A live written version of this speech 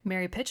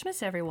Merry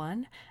Pitchmas,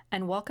 everyone,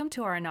 and welcome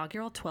to our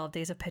inaugural 12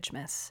 Days of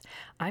Pitchmas.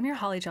 I'm your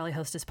Holly Jolly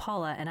hostess,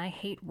 Paula, and I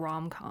hate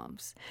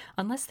rom-coms.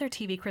 Unless they're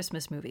TV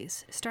Christmas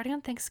movies. Starting on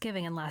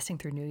Thanksgiving and lasting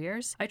through New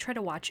Year's, I try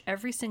to watch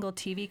every single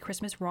TV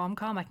Christmas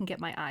rom-com I can get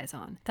my eyes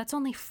on. That's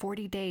only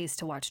 40 days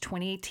to watch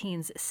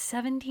 2018's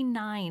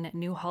 79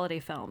 new holiday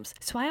films,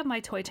 so I have my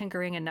toy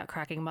tinkering and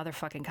nut-cracking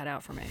motherfucking cut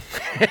out for me.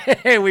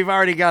 Hey, we've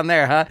already gone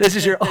there, huh? This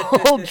is your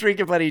old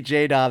drinking buddy,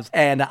 J-Dobbs,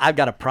 and I've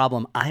got a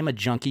problem. I'm a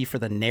junkie for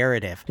the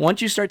narrative.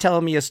 Once you start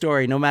telling me a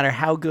story, no matter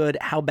how good,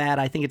 how bad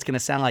I think it's going to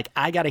sound like,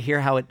 I got to hear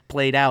how it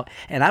played out,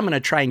 and I'm going to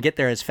try and get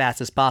there as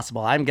fast as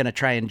possible. I'm going to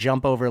try and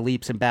jump over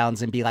leaps and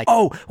bounds and be like,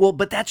 oh, well,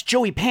 but that's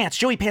Joey Pants.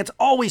 Joey Pants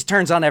always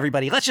turns on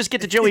everybody. Let's just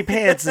get to Joey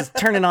Pants. It's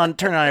turning on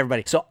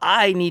everybody. So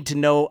I need to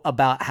know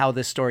about how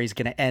this story is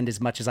going to end as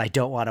much as I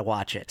don't want to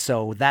watch it.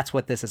 So that's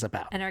what this is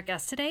about. And our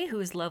guest today,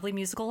 whose lovely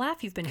musical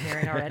laugh you've been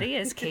hearing already,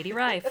 is Katie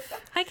Rife.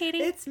 Hi, Katie.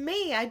 It's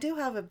me. I do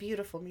have a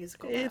beautiful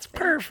musical laugh. It's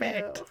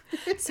perfect.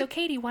 So,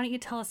 Katie, why don't you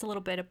tell us a little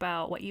bit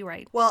about what you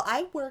write? Well,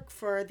 I work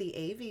for the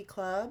AV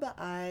Club.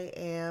 I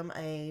am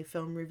a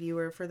film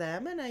reviewer for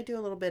them, and I do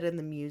a little bit in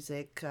the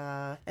music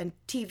and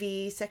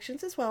TV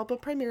sections as well,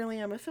 but primarily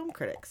I'm a film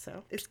critic,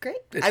 so it's great.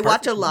 I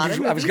watch a lot of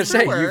movies. I was going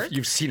to say,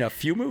 you've seen a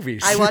few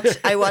movies. I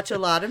watch a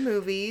lot of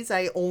movies.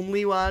 I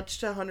only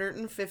watched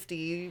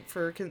 150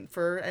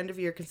 for end of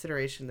year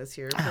consideration this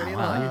year. Pretty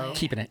low. You're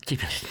keeping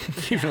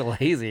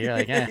it lazy. You're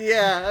like, eh.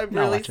 Yeah, I've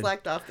really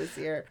slacked off this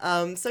year.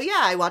 So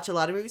yeah, I watch a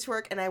lot of movies for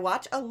work, and I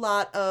watch a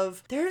lot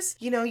of,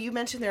 you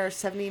mentioned there are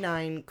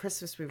 79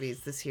 Christmas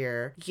movies this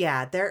year.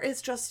 Yeah, there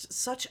is just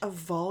such a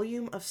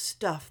volume of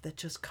stuff that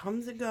just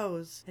comes and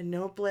goes and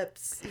no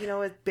blips.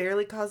 It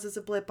barely causes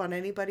a blip on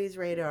anybody's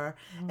radar.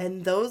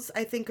 And those,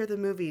 I think, are the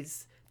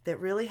movies that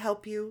really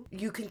help you.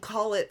 You can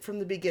call it from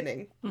the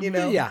beginning,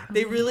 Yeah.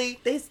 They really,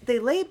 they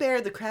lay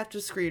bare the craft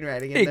of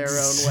screenwriting in their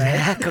own way.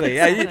 Exactly.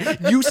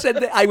 You said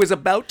that. I was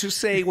about to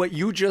say what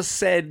you just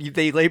said.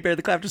 They lay bare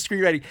the craft of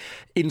screenwriting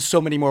in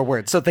so many more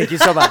words. So thank you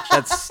so much.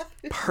 That's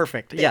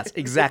perfect. Yes,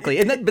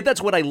 exactly. But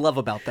that's what I love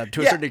about them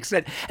to a certain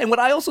extent. And what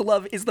I also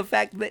love is the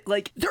fact that,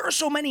 like, there are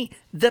so many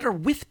that are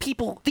with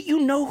people that you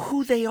know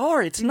who they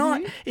are. It's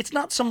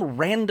not some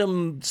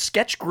random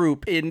sketch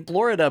group in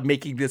Florida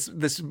making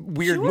this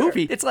weird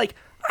movie. It's like,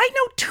 I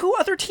know 2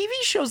 other TV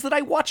shows that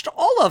I watched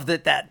all of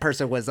that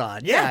person was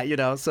on.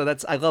 Yeah, so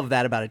I love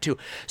that about it too.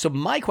 So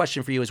my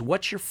question for you is,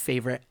 what's your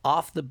favorite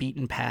off the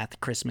beaten path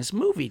Christmas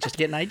movie? Just to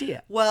get an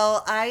idea.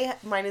 Well,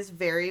 mine is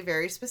very,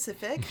 very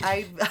specific.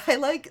 I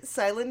like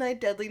Silent Night,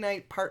 Deadly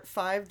Night Part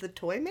 5, The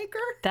Toy Maker.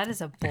 That is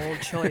a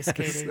bold choice,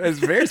 Katie. It's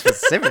very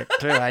specific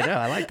too. I know.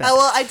 I like that.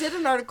 Well, I did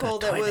an article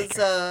that was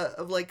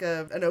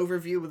an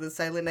overview of the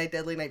Silent Night,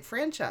 Deadly Night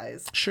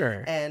franchise.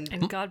 Sure.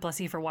 And God bless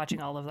you for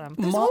watching all of them.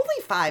 there's only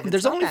 5.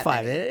 There's only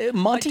 5.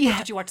 Monty.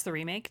 Did you watch the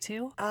remake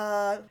too?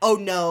 Oh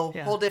no,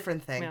 Yeah. whole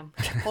different thing.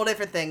 Yeah. Whole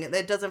different thing.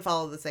 It doesn't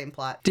follow the same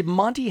plot. Did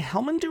Monty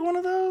Hellman do one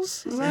of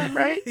those? Is that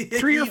right?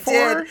 3 or He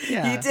 4? did.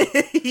 Yeah.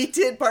 He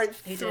did part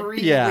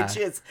 3, Yeah. which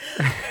is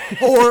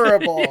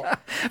horrible.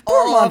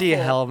 Poor Monty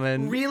Awful.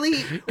 Hellman.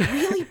 Really,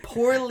 really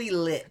poorly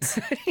lit.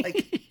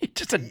 Like,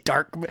 Just a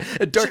dark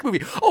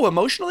movie. Oh,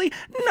 emotionally?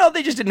 No,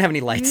 they just didn't have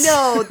any lights.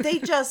 no, they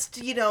just,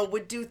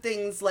 would do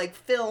things like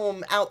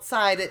film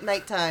outside at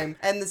nighttime,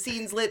 and the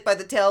scene's lit by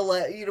the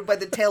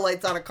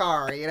taillights on a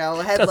car,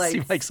 Does headlights.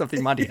 seem like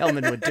something Monty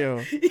Hellman would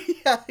do.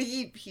 Yeah,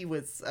 he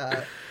was.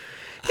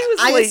 He was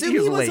I late. assume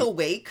he was late.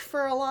 awake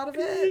for a lot of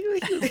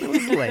it. He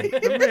was late.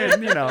 The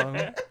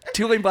man,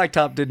 Two-Lane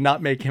Blacktop did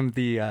not make him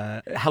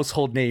the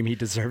household name he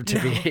deserved to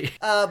be.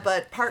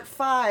 But part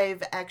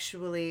 5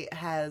 actually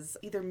has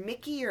either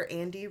Mickey or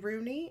Andy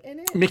Rooney in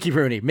it. Mickey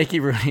Rooney.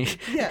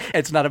 Yeah.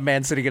 It's not a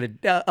man sitting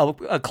at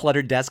a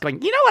cluttered desk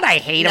going, you know what I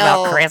hate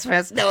about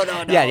Christmas? No.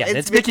 Yeah.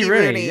 It's Mickey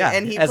Rooney. Yeah.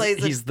 And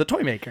he's the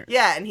toy maker.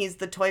 Yeah, and he's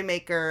the toy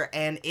maker,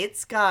 and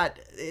it's got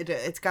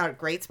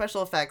great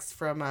special effects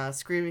from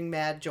Screaming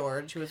Mad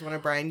George, who was one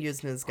of Brian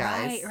Usna's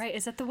guys. Right.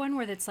 Is that the one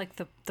where it's like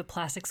the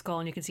plastic skull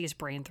and you can see his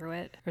brain through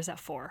it? Or is that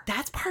 4?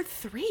 That's part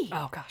 3.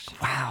 Oh, gosh.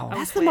 Wow. I was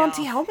That's the way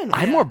Monty off. Hellman one.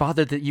 I'm more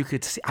bothered that you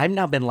could see. I've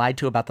now been lied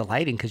to about the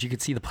lighting because you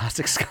could see the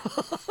plastic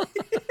skull.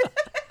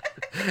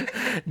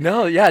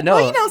 No.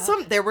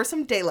 Well, there were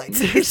some daylight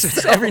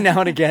scenes. Every now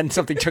and again,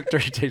 something took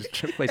place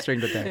during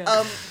the day.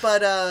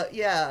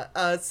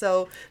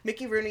 So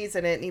Mickey Rooney's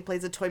in it, and he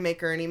plays a toy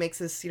maker, and he makes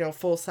this,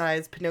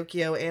 full-size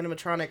Pinocchio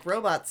animatronic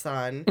robot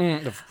son.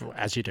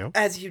 As you do.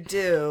 As you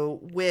do,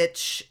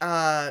 which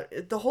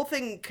the whole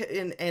thing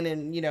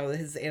in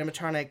his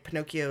animatronic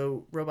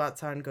Pinocchio robot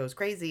son goes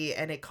crazy,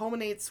 and it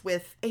culminates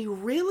with a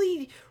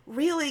really,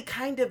 really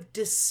kind of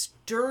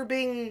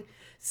disturbing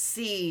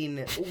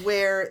scene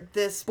where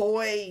this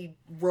boy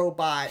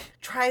robot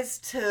tries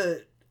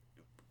to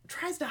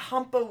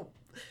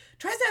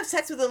tries to have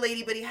sex with a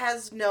lady, but he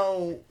has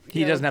no.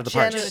 He doesn't have the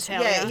parts.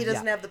 Yeah, he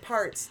doesn't have the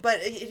parts.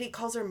 But he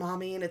calls her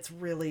mommy, and it's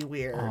really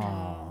weird.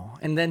 Oh.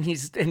 And then he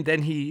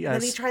then he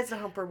tries to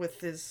hump her with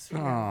his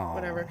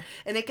whatever,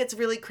 and it gets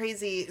really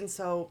crazy. And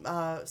so,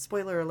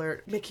 spoiler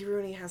alert: Mickey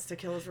Rooney has to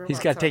kill his robot. He's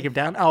got to son. take him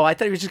down. Oh, I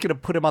thought he was just going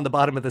to put him on the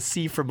bottom of the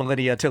sea for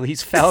millennia till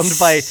he's found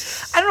by,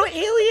 I don't know,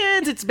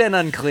 aliens. It's been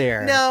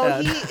unclear.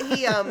 No,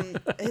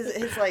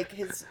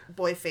 his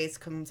boy face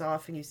comes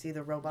off, and you see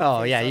the robot.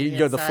 Oh face yeah, on you the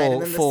go the inside, full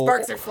and then full the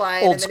sparks are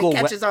flying, old and then school he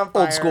catches on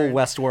fire. old school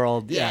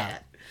Westworld. Yeah.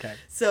 Okay.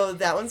 So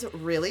that one's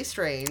really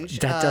strange.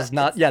 That does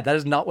not. Yeah, that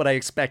is not what I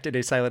expected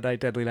a Silent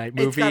Night, Deadly Night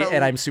movie,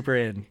 and I'm super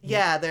in.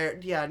 Yeah,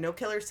 no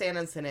killer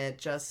Santas in it,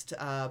 just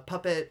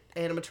puppet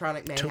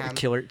animatronic mayhem.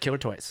 Killer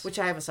toys. Which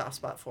I have a soft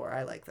spot for.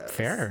 I like those.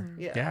 Fair.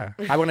 Yeah. Yeah.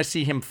 I want to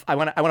see him. I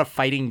want a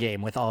fighting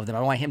game with all of them.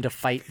 I want him to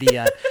fight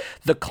the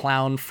the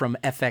clown from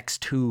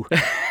FX2.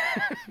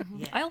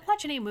 I'll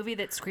watch any movie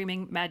that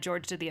Screaming Mad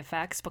George did the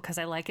effects because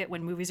I like it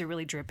when movies are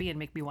really drippy and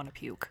make me want to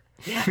puke.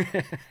 Yeah.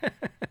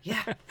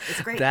 Yeah.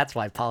 It's great. That's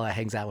why Paula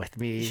hangs out with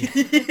me.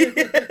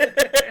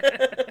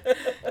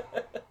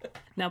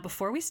 Now,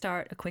 before we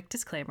start, a quick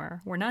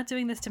disclaimer. We're not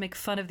doing this to make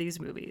fun of these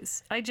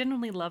movies. I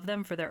genuinely love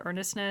them for their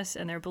earnestness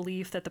and their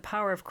belief that the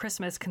power of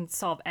Christmas can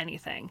solve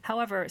anything.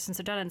 However, since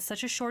they're done in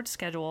such a short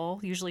schedule,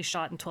 usually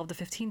shot in 12 to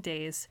 15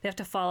 days, they have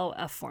to follow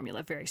a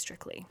formula very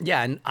strictly.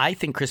 Yeah, and I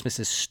think Christmas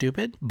is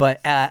stupid,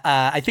 but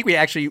I think we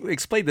actually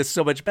explained this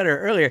so much better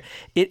earlier.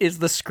 It is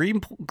the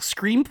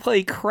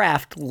screenplay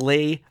craft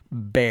lay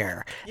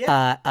bare.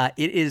 Yeah.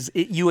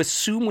 You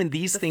assume when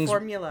these things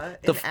formula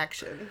in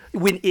action.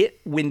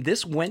 When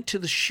this went to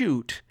the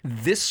shoot,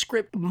 this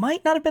script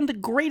might not have been the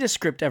greatest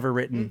script ever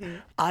written. Mm-hmm.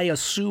 I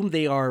assume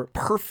they are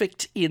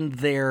perfect in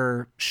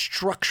their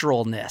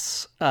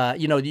structuralness.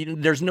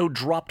 There's no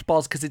dropped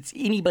balls because it's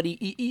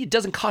anybody. It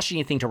doesn't cost you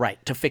anything to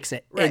write to fix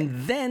it. Right.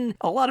 And then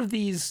a lot of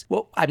these,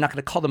 well, I'm not going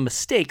to call them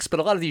mistakes, but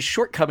a lot of these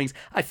shortcomings,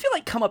 I feel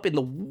like come up in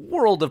the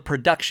world of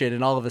production,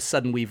 and all of a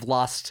sudden we've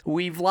lost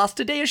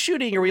a day of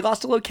shooting, or we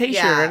lost a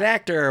location or an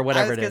actor or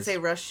whatever it is. I was going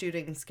to say rush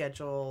shooting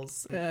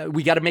schedules.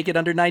 We got to make it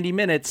under 90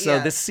 minutes. So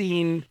this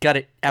scene, got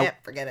it out. Yeah,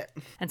 forget it.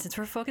 And since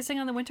we're focusing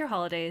on the winter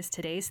holidays,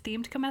 today's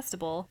themed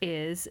comestible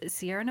is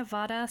Sierra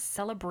Nevada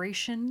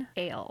Celebration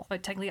Ale. Oh,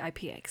 technically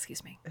IPA,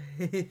 excuse me.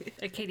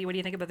 Katie, what do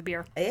you think about the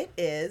beer? It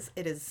is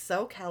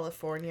so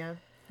California.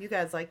 You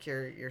guys like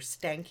your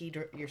stanky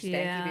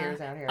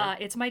beers out here.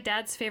 It's my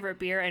dad's favorite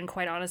beer, and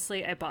quite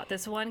honestly, I bought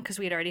this one because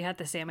we had already had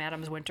the Sam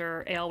Adams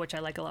Winter Ale, which I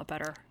like a lot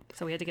better.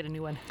 So we had to get a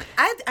new one.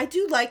 I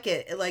do like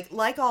it.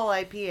 Like all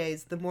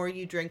IPAs, the more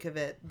you drink of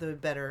it, the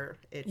better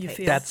it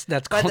tastes.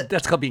 That's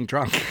called being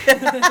drunk.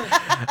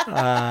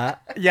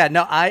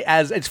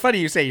 It's funny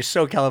you say you're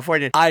so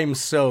Californian. I'm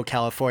so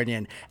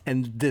Californian,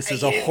 and this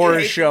is a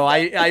horror show.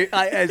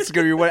 It's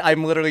gonna be.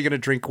 I'm literally gonna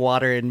drink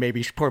water and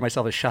maybe pour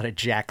myself a shot of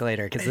Jack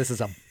later because this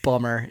is a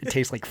bummer. It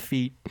tastes like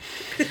feet.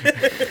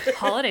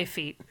 Holiday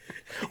feet.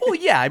 Oh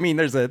yeah, I mean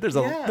there's a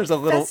little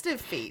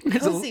festive feet,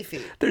 cozy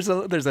feet. There's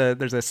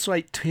a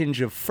slight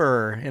tinge of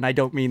fur, and I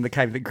don't mean the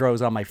kind that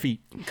grows on my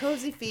feet.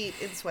 Cozy feet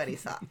in sweaty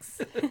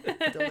socks.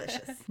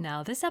 Delicious.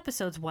 Now this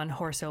episode's one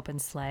horse open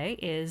sleigh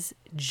is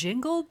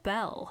Jingle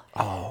Bell.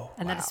 Oh,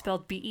 and that is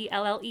spelled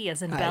Belle,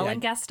 as in Belle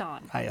and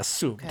Gaston. I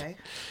assumed. Okay.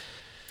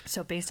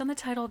 So based on the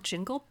title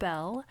Jingle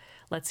Bell,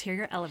 let's hear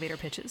your elevator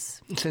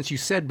pitches. Since you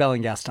said Belle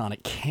and Gaston,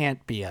 it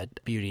can't be a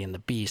Beauty and the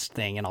Beast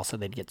thing, and also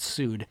they'd get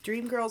sued.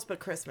 Dreamgirls, but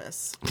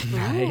Christmas.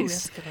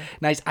 Nice. Ooh,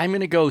 nice. I'm going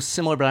to go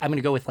similar, but I'm going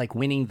to go with like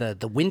winning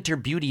the Winter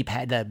Beauty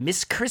Pad, the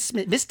Miss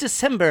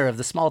December of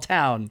the small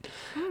town.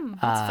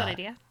 That's a fun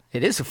idea.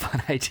 It is a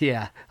fun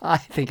idea. I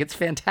think it's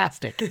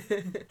fantastic.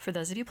 For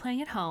those of you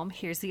playing at home,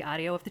 here's the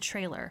audio of the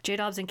trailer.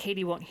 J-Dobbs and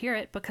Katie won't hear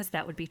it because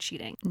that would be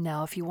cheating.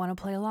 Now, if you want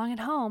to play along at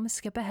home,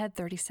 skip ahead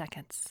 30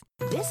 seconds.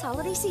 This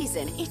holiday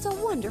season, it's a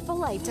wonderful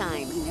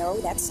lifetime. You know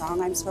that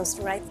song I'm supposed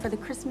to write for the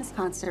Christmas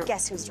concert.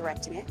 Guess who's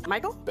directing it?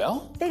 Michael?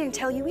 Belle? They didn't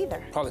tell you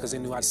either. Probably because they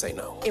knew I'd say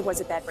no. It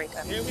was a bad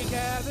breakup.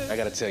 I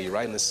gotta tell you,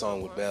 writing this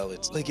song with Belle,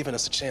 it's really giving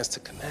us a chance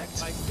to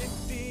connect.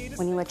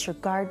 When you let your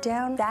guard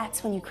down,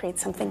 that's when you create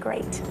something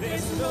great.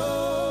 There's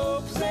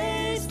no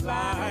place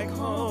like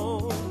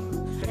home,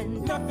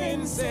 and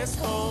nothing says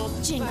home.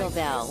 Jingle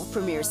Bell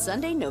premieres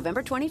Sunday,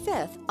 November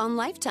 25th on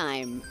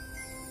Lifetime.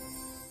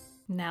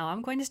 Now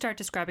I'm going to start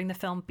describing the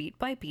film beat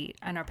by beat,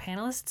 and our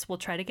panelists will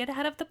try to get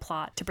ahead of the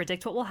plot to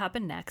predict what will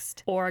happen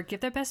next, or give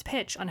their best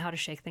pitch on how to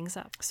shake things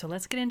up. So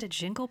let's get into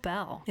Jingle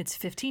Bell. It's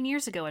 15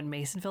 years ago in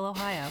Masonville,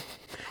 Ohio.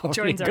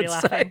 Jordan's already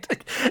laughing.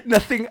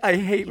 Nothing I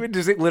hate.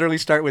 Does it literally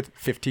start with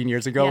 15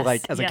 years ago, Yes,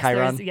 like as yes, a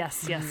Chiron?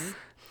 Yes.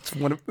 It's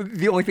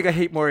the only thing I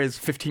hate more is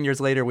 15 years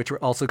later, which we're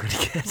also going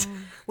to get.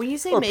 When you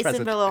say Or Masonville,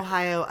 present.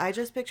 Ohio, I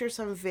just picture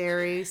some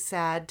very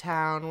sad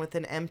town with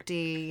an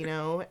empty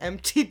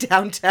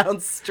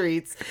downtown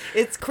streets.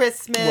 It's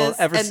Christmas, Well,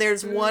 and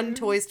there's one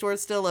toy store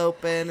still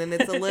open, and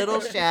it's a little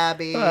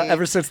shabby.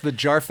 Ever since the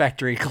Jar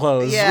Factory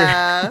closed,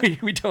 Yeah.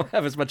 we don't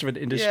have as much of an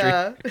industry.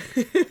 Yeah.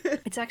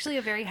 It's actually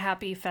a very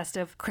happy,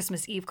 festive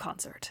Christmas Eve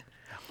concert.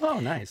 Oh,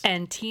 nice.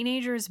 And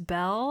teenagers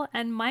Belle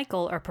and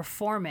Michael are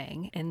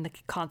performing in the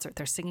concert.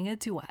 They're singing a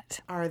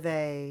duet. Are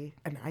they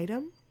an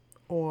item?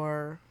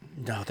 Or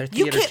No, they're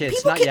theater kids.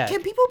 People Not can, yet.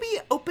 Can people be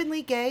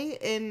openly gay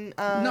in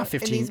Not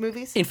 15. in these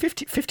movies? In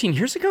 15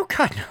 years ago?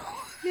 God, no.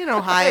 In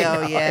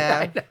Ohio,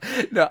 yeah.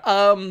 No.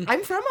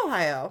 I'm from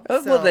Ohio.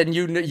 Well, so- then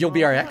you'll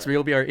be our expert.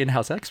 You'll be our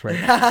in-house expert.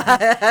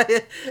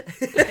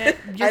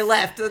 I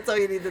left. That's all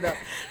you need to know. I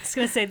was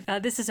going to say,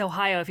 this is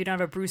Ohio. If you don't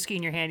have a brewski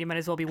in your hand, you might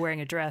as well be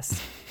wearing a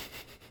dress.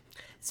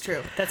 It's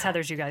true. That's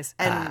Heather's, you guys.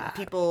 And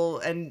people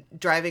and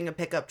driving a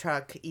pickup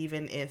truck,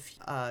 even if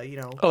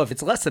Oh, if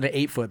it's less than an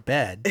 8-foot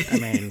bed, I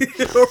mean,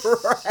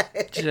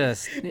 right.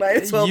 just Might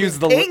as well use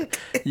be pink.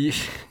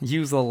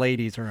 use the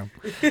ladies' room.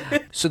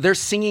 So they're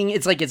singing.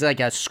 It's like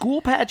a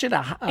school pageant,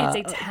 It's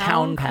a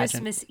town pageant.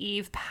 Christmas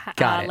Eve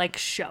Got it. like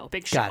show,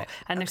 big show. Got it.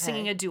 And they're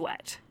singing a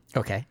duet.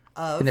 Okay,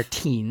 and they're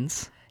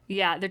teens.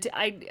 Yeah,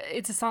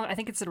 it's a song. I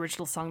think it's an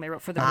original song they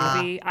wrote for the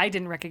movie. I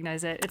didn't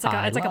recognize it. It's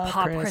like a love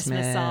pop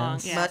Christmas song.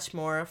 Christmas. Yeah. Much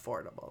more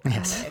affordable.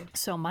 Yes. Okay.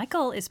 So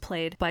Michael is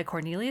played by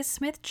Cornelius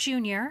Smith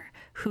Jr.,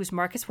 who's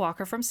Marcus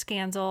Walker from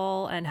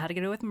Scandal and How to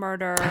Get Away with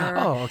Murder.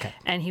 Oh, okay.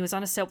 And he was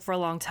on a soap for a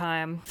long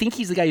time. I think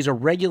he's the guy who's a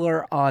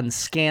regular on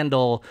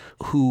Scandal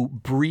who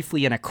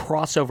briefly in a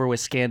crossover with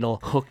Scandal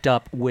hooked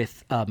up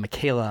with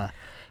Michaela.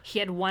 He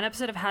had one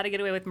episode of How to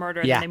Get Away with Murder,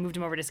 and Yeah. then they moved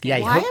him over to Yeah,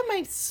 Scandal. Why am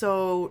I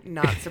so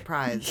not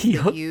surprised He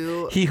that hook-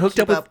 you he hooked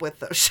keep up with-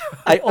 those shows?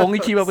 I only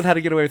keep up with How to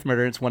Get Away with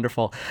Murder. It's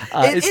wonderful.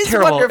 It it's is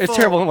terrible. wonderful. It's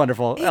terrible and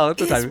wonderful. It all at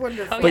the is time.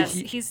 wonderful. Oh, But yes.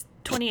 he- He's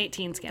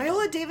 2018 Scandal.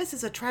 Viola Davis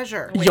is a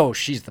treasure. Yo,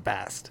 she's the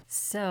best.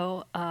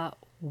 So,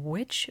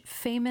 which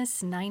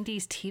famous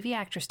 90s TV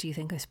actress do you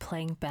think is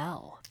playing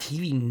Belle?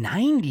 TV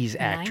 90s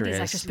actress. 90s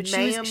actress, but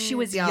Mayim she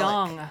was Bialik.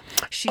 young.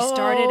 She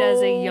started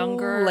as a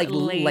younger like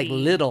lady. like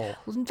little.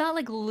 Not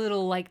like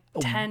little, like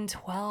 10,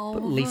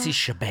 12. Lacey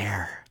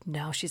Chabert.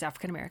 No, she's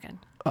African American.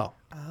 Oh.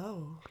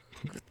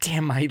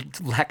 Damn my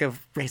lack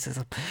of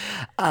racism.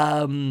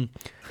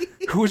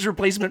 Who was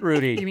replacement You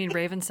Rudy? mean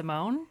Raven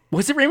Simone?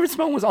 Was it Raymond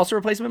Simone was also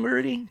replacement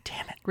Rudy?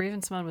 Damn it.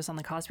 Raven Simone was on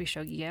the Cosby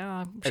Show.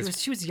 Yeah,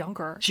 she was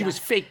younger. She Yeah. was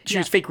fake. She Yeah.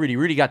 was fake Rudy.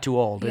 Rudy got too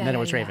old, and Yeah, then it yeah,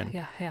 was yeah, Raven.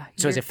 Yeah.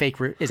 So is it fake?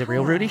 Is it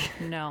real Rudy?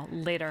 No,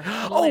 later.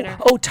 Oh, later.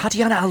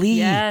 Tatiana Ali.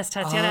 Yes,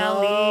 Tatiana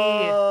Ali.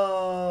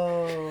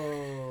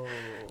 Oh.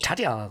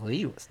 Tatiana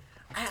Ali was.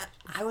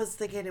 I was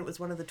thinking it was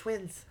one of the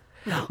twins.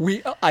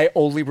 I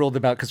only rolled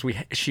them out because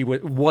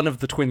one of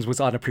the twins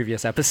was on a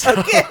previous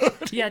episode.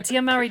 Yeah,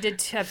 Tia Mowry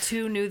did have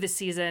two new this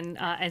season,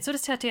 and so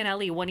does Tatiana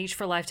Ali, one each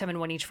for Lifetime and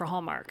one each for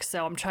Hallmark.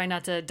 So I'm trying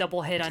not to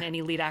double hit on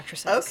any lead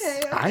actresses.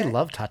 Okay. I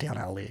love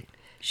Tatiana Ali.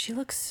 She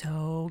looks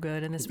so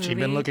good in this movie. She's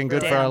been looking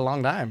good for a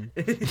long time.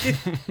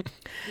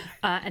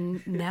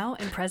 And now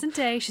in present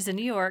day, she's in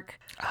New York.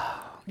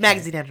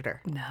 Magazine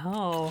editor.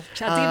 No.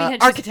 She's at the event.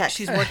 She's- architect.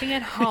 She's working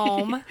at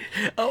home.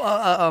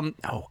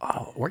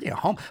 Working at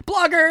home.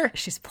 Blogger.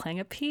 She's playing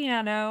a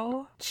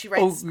piano. She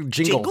writes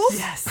jingles.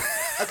 Yes.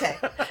 Okay.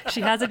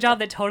 She has a job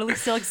that totally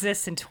still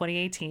exists in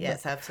 2018.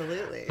 Yes,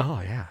 absolutely.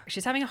 Oh yeah.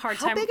 She's having a hard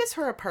How time. big is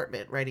her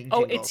apartment writing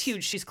Oh, jingles? it's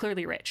huge. She's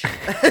clearly rich.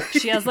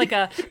 She has like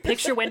a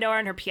picture window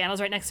and her piano's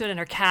right next to it, and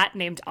her cat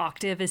named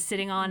Octave is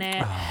sitting on it.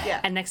 Yeah.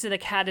 And next to the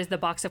cat is the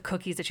box of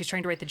cookies that she's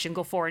trying to write the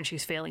jingle for, and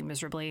she's failing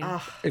miserably.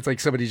 It's like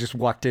somebody just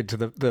walked into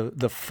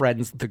the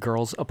friends, the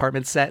girls'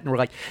 apartment set, and we're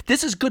like,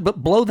 "This is good,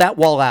 but blow that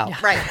wall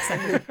out." Right.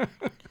 Exactly.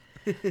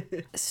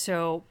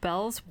 So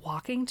Belle's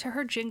walking to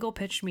her jingle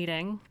pitch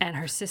meeting, and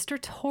her sister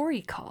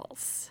Tori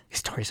calls.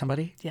 Is Tori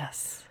somebody?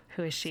 Yes.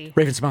 Who is she?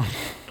 Raven Simone.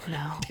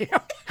 No.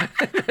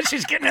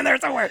 She's getting in there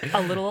somewhere.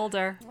 A little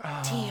older.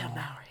 Tia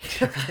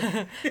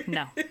Mowry.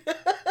 No.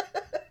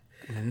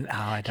 No,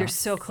 I don't. You're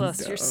so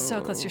close. You're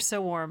so close. You're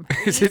so warm.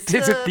 Is it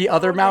the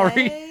other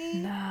Maori?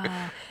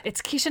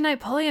 It's Keisha Knight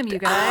Pulliam, you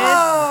guys.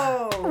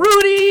 Oh.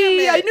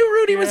 Rudy! I knew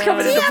Rudy was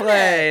coming into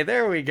play.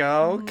 There we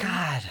go.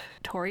 God.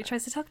 Tori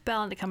tries to talk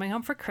Belle into coming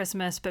home for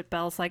Christmas, but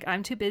Belle's like,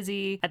 I'm too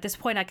busy. At this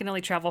point, I can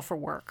only travel for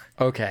work.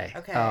 Okay.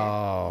 Okay.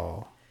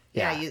 Oh.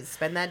 Yeah, you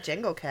spend that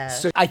jingle cash.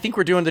 So I think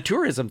we're doing the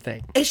tourism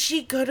thing. Is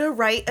she gonna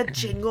write a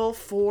jingle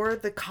for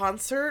the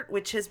concert,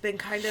 which has been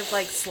kind of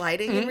like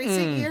sliding in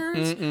recent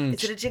years?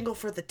 Is it a jingle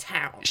for the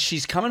town?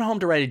 She's coming home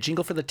to write a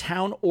jingle for the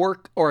town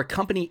or a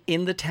company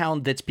in the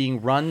town that's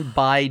being run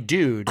by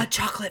dude. A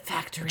chocolate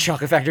factory.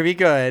 Chocolate Factory be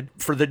good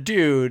for the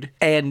dude,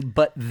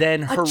 but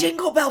then her A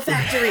Jingle Bell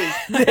factory.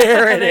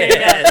 there it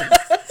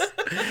is.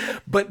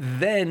 But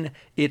then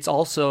it's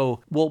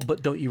also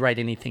but don't you write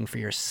anything for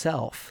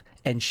yourself?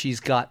 And she's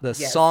got the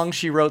song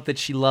she wrote that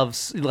she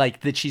loves,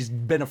 like that she's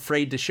been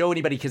afraid to show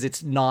anybody because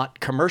it's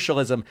not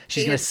commercialism.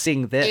 She's going to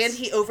sing this. And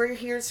he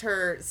overhears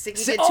her singing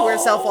it to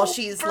herself while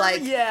she's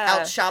like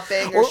out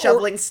shopping or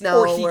shoveling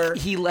snow or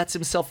he lets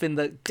himself in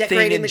the decorating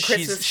thing and the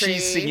Christmas tree.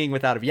 she's singing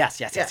without him. Yes.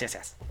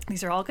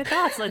 These are all good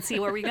thoughts. Let's see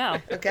where we go.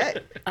 Okay.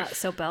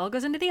 So Belle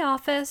goes into the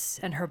office,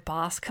 and her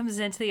boss comes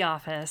into the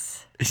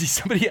office. Is he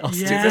somebody else?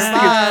 Dude, Yes. this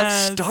thing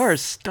is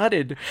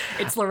star-studded.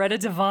 It's Loretta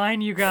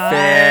Devine, you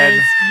guys.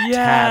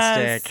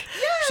 Fantastic.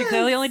 Yes. She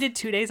clearly only did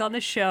 2 days on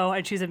the show,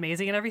 and she's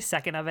amazing in every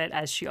second of it,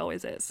 as she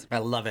always is. I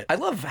love it. I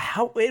love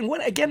how, and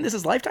what, again, this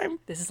is Lifetime?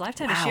 This is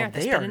Lifetime Wow, this year.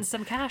 They're they spending are-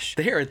 some cash.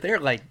 They're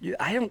like,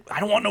 I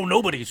don't want no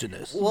nobodies in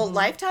this. Well,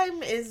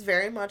 Lifetime is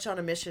very much on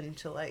a mission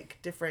to like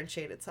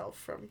differentiate itself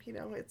from,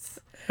 its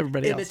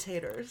Everybody else.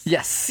 imitators.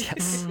 Yes.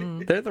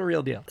 They're the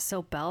real deal.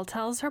 So Belle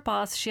tells her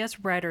boss she has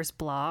writer's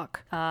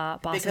block. Boss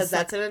Because is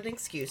that's like, an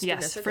excuse to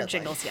yes, miss a for deadline.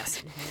 jingles,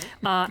 yes.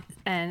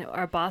 And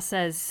our boss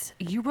says,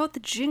 you wrote the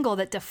jingle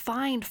that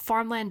defined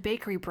Farmland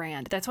Bakery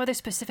brand. That's why they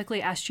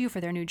specifically asked you for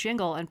their new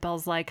jingle. And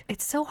Belle's like,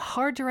 it's so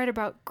hard to write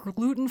about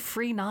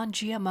gluten-free,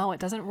 non-GMO. It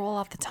doesn't roll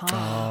off the tongue.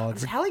 I'm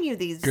telling you,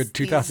 these Good these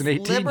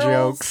 2018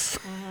 liberals, jokes.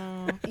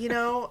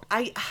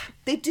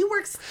 They do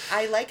work.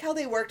 I like how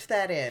they worked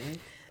that in,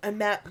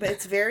 but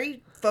it's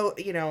very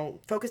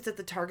focused at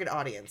the target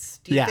audience.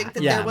 Do you Yeah, think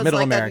that yeah, there was Middle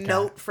like America. a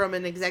note from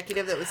an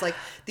executive that was like,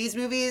 these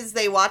movies,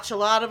 they watch a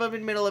lot of them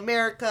in Middle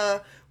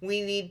America.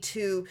 We need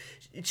to.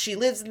 She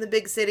lives in the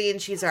big city and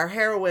she's our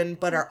heroine,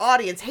 but our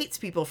audience hates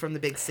people from the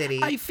big city.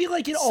 I feel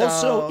like it So-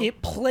 also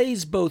it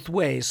plays both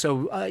ways.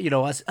 So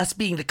us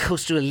being the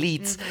coastal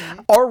elites,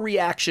 our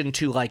reaction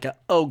to like a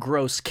oh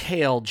gross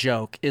kale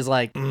joke is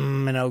like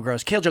an oh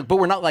gross kale joke, but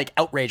we're not like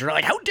outraged. We're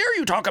like, how dare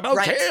you talk about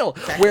Right, kale?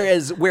 exactly.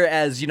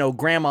 Whereas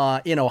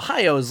grandma in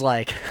Ohio's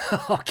like,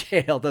 oh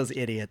kale, those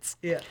idiots.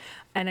 Yeah.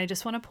 And I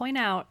just want to point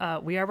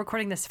out, we are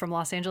recording this from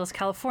Los Angeles,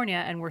 California,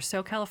 and we're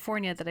so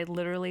California that I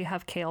literally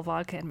have kale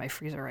vodka in my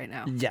freezer right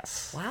now.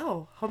 Yes.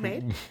 Wow.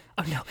 Homemade?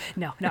 Oh,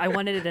 no. I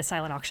won it at a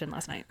silent auction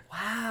last night.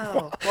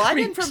 Wow. Well, I'm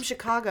in from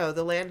Chicago,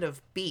 the land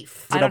of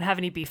beef. I don't have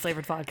any beef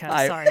flavored vodka.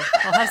 I- Sorry.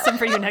 I'll have some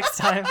for you next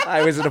time.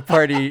 I was at a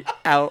party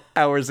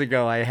hours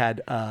ago. I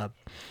had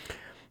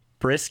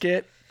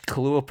brisket,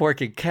 Kahlua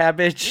pork and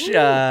cabbage,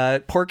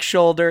 pork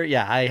shoulder.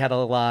 Yeah, I had a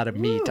lot of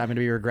meat. I'm going to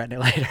be regretting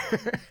it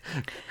later.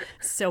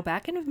 So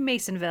back in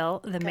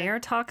Masonville, the mayor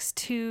talks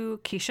to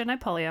Keisha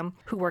Napoleon,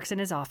 who works in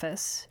his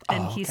office,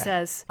 and he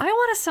says, I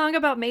want a song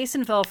about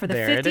Masonville for the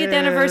There it 50th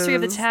anniversary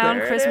of the is. town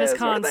There it Christmas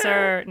is. We're there.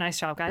 concert. Nice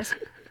job, guys.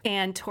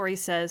 And Tori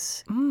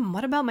says,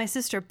 what about my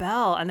sister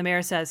Belle? And the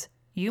mayor says,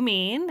 you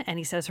mean? And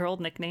he says her old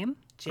nickname.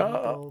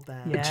 Jingle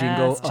Bell.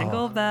 Yes,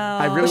 Jingle- Bell.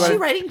 I really Was she wanted-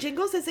 writing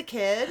jingles as a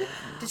kid?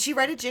 Did she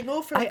write a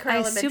jingle for I her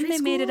elementary assume they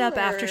made it school, up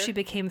after or- she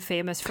became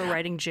famous for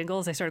writing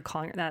jingles. They started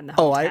calling her that in the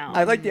Oh, hometown.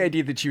 I like the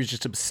idea that she was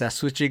just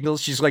obsessed with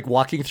jingles. She's like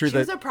walking through She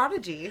was a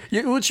prodigy.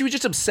 Yeah, well, she was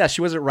just obsessed. She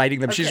wasn't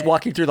writing them. She's just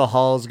walking through the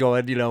halls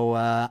going,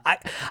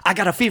 I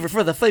got a fever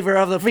for the flavor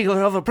of a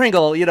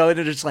Pringle, and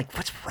it's just like,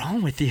 what's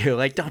wrong with you?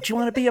 Like, don't you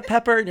want to be a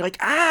pepper? And you're like,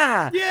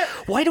 Yeah.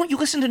 why don't you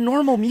listen to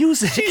normal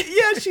music?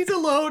 Yeah, she's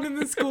alone in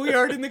the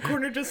schoolyard in the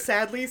corner just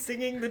sadly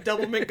singing the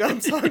Doublemint Gum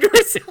song to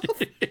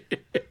herself.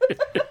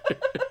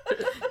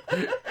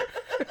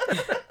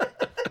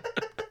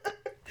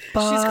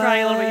 She's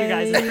crying along with you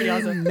guys. It's pretty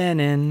awesome.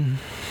 Menon.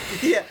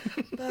 Yeah.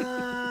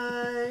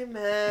 Bye,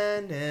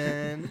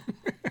 Menon.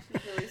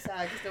 She's really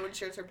sad because no one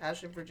shares her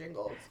passion for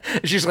jingles.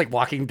 She's like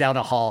walking down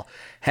a hall.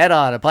 Head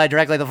on, apply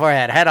directly to the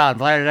forehead. Head on,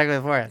 apply directly to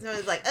the forehead. So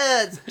it's like,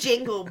 it's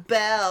Jingle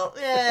Bell.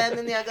 And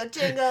then they all go,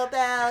 Jingle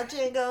Bell,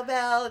 Jingle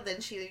Bell. And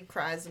then she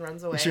cries and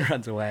runs away. She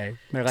runs away.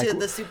 They're like, To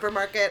the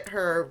supermarket,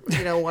 her,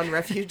 one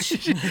refuge.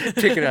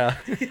 pick it up.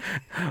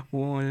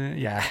 Well,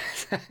 yeah,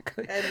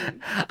 exactly.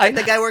 And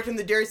the guy working in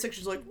the dairy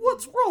section is like,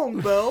 what's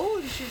wrong, Belle?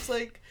 And she's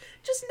like,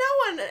 just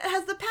no one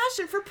has the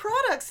passion for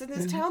products in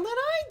this town that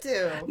I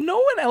do. No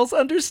one else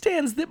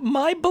understands that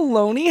my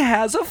baloney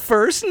has a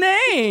first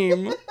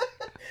name.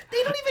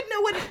 They don't even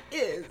know what it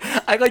is.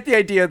 I like the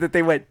idea that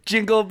they went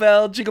jingle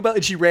bell,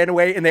 and she ran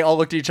away, and they all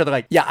looked at each other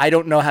like, yeah, I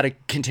don't know how to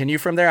continue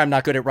from there. I'm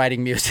not good at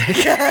writing music.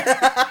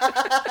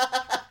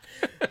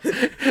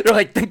 They're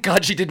like, thank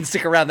God she didn't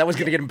stick around. That was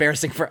going to get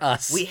embarrassing for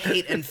us. We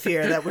hate and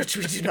fear that which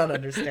we do not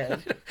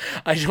understand.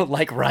 I don't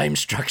like rhyme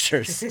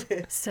structures.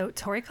 So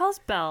Tori calls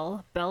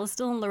Belle. Belle is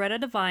still in Loretta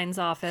Devine's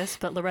office,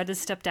 but Loretta's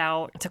stepped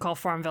out to call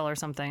Farmville or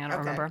something. I don't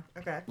remember.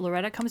 Okay.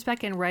 Loretta comes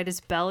back in right as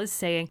Belle is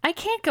saying, I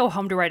can't go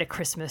home to write a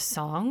Christmas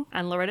song.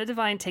 And Loretta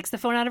Devine takes the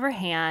phone out of her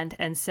hand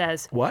and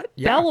says, What?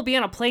 Yeah. Belle will be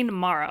on a plane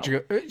tomorrow.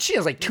 She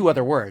has like two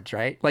other words,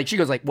 right? Like she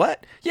goes like,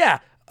 what? Yeah.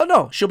 Oh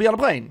no, she'll be on a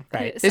plane,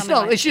 right? It's Something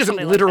not like- she doesn't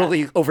something like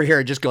literally over here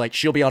and just go like,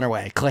 she'll be on her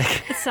way. Click.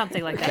 It's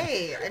something like that.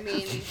 Hey, I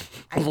mean,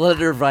 Let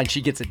her run. She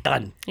gets it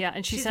done. Yeah,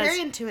 and she she's says,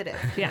 very intuitive.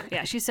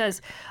 yeah. She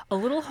says, a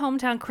little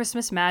hometown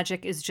Christmas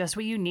magic is just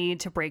what you need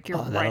to break your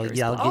writer's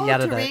yeah, block. I'll Oh, get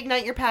to out of that.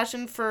 reignite your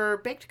passion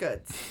for baked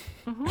goods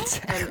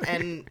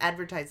and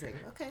advertising.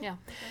 Okay. Yeah.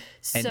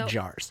 And So,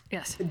 jars.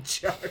 yes.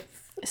 Jars.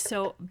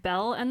 So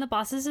Belle and the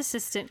boss's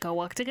assistant go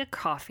walk to get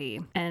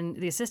coffee, and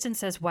the assistant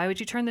says, why would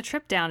you turn the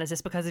trip down? Is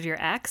this because of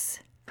your ex?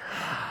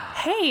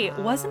 Hey,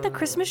 wasn't the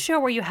Christmas show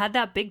where you had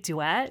that big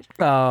duet?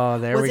 Oh,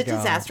 there Was we it go.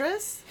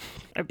 disastrous?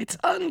 It's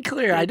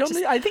unclear. I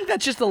think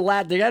that's just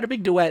they had a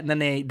big duet, and then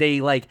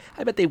they like.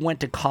 I bet they went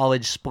to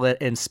college,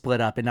 split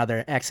up, and now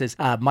they're exes.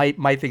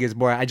 My thing is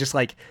more. I just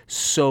like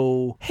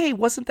so. Hey,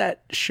 wasn't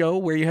that show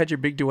where you had your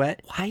big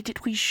duet? Why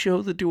did we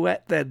show the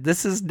duet then?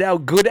 This is now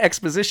good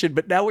exposition,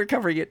 but now we're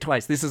covering it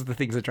twice. This is the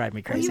things that drive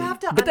me crazy. Well, you have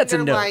to but that's a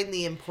note. underline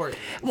the importance.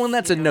 Well, and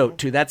that's a note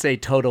too. That's a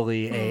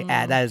totally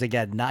that is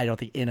again. I don't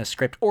think in a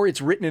script, or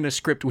it's written in a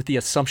script with the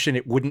assumption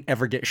it wouldn't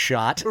ever get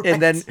shot,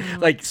 and then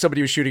like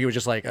somebody was shooting it was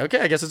just like,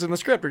 okay, I guess it's in the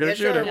script. We're gonna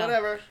shoot it.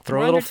 Whatever. Throw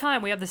We're a little under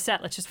time. We have the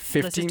set. Let's just do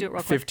it real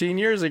quick. 15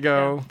 years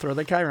ago. Throw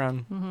the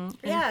Chiron.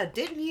 Yeah,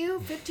 didn't you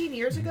 15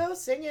 years ago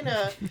sing in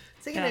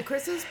a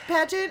Christmas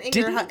pageant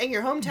in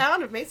your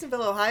hometown of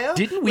Masonville, Ohio?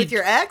 With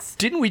your ex?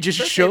 Didn't we just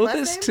First show name, last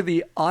this name? to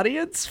the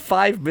audience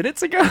 5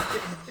 minutes ago?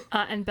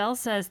 And Belle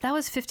says, that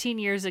was 15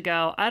 years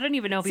ago. I don't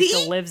even know if he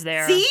still lives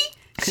there. See?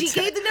 She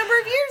gave the number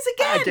of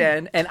years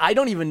again. And I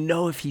don't even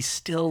know if he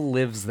still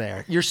lives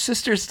there. Your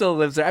sister still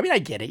lives there. I mean, I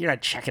get it. You're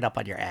not checking up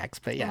on your ex,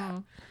 but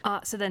yeah.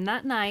 So then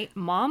that night,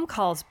 Mom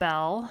calls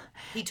Belle.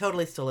 He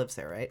totally still lives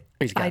there, right?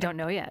 I don't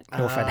know yet.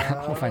 We'll find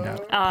out. We'll find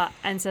out.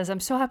 And says, I'm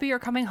so happy you're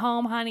coming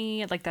home,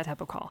 honey. Like that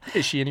type of call.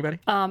 Is she anybody?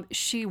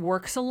 She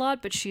works a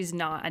lot, but she's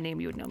not a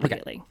name you would know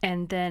immediately. Okay.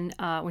 And then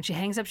when she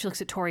hangs up, she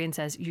looks at Tori and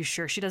says, you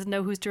sure she doesn't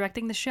know who's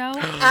directing the show?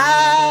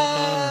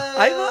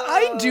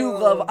 I do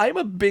love, I'm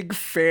a big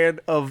fan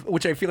of,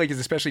 which I feel like is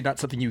especially not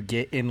something you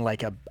get in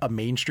like a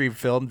mainstream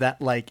film,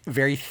 that like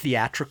very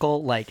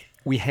theatrical, like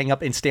we hang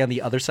up and stay on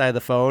the other side of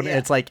the phone. And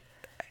it's like,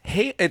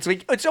 hey, it's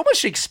like it's almost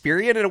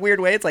Shakespearean in a weird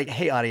way. It's like,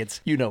 hey,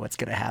 audience, you know what's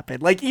gonna happen.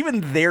 Like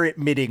even they're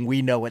admitting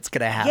we know what's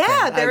gonna happen.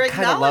 Yeah, they're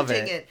acknowledging love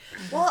it.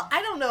 Well,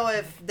 I don't know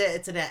if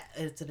it's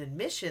an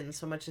admission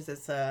so much as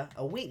it's a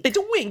wink. It's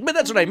a wink, but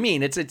that's what I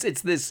mean. It's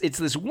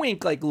this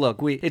wink. Like, look,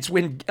 it's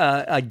when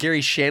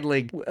Gary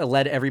Shandling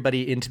led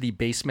everybody into the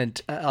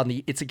basement on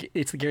the it's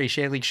the Gary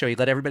Shandling show. He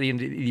led everybody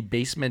into the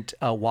basement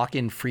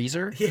walk-in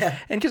freezer. Yeah,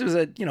 and because it was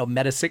a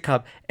meta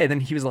sitcom, and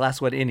then he was the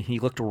last one in. And he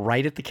looked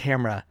right at the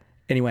camera.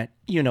 And he went,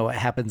 you know what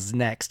happens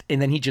next.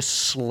 And then he just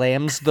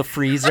slams the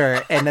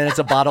freezer and then it's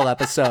a bottle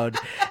episode.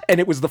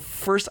 And it was the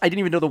first, I didn't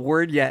even know the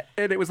word yet.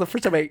 And it was the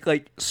first time I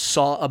like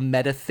saw a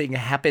meta thing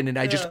happen. And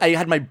I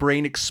had my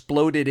brain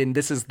exploded and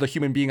this is the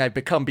human being I've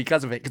become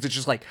because of it. Because it's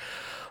just like,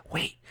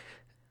 wait,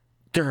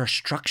 there are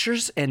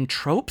structures and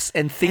tropes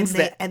and things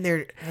and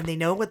they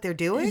know what they're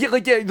doing?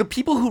 Yeah, the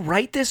people who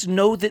write this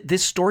know that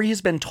this story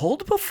has been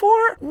told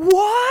before?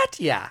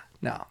 What? Yeah,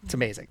 no, it's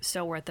amazing.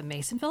 So we're at the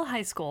Masonville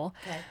High School.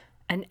 Okay.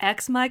 And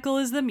Michael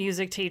is the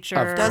music teacher.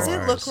 Does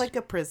it look like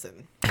a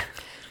prison?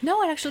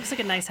 No, it actually looks like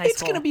a nice high school.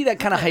 It's going to be that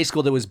kind of high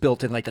school that was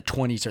built in like the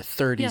 20s or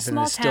 30s and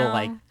is still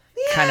like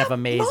kind of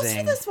amazing. Most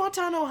of the small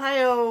town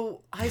Ohio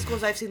high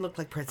schools I've seen look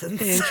like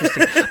prisons.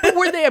 Interesting. But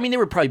were they? I mean, they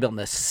were probably built in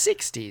the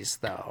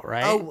 60s, though,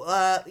 right?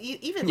 Oh,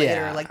 even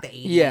later, like the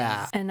 80s.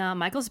 Yeah. And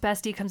Michael's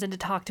bestie comes in to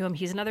talk to him.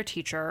 He's another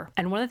teacher.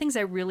 And one of the things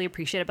I really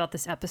appreciate about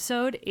this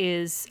episode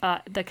is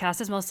the cast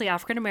is mostly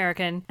African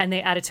American, and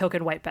they add a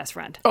token white best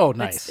friend. Oh,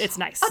 nice. It's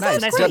nice. Oh,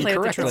 it's nice to play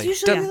with the correctly.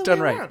 truth. Done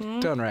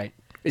right. Done right.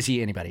 Is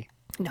he anybody?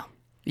 No.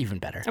 Even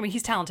better. I mean,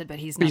 he's talented, but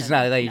he's not.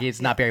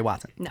 He's not Barry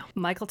Watson. No.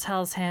 Michael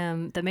tells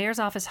him, the mayor's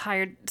office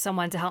hired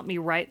someone to help me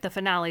write the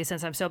finale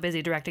since I'm so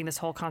busy directing this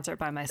whole concert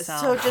by myself.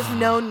 So just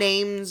no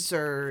names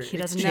or... He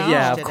doesn't know.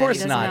 Yeah, of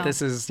course not. Know.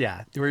 This is,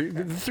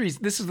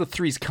 this is the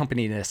Three's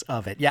company-ness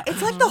of it. Yeah.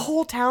 It's like the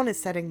whole town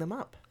is setting them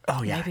up.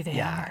 Oh yeah, maybe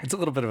they are. It's a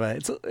little bit of a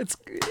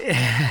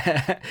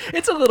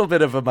it's a little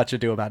bit of a much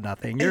ado about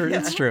nothing.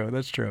 It's true.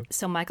 That's true.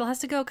 So Michael has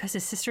to go because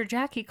his sister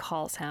Jackie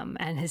calls him,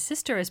 and his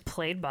sister is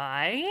played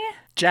by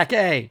Jack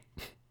A.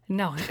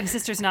 No, his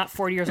sister's not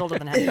 40 years older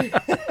than him.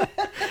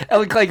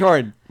 Ellen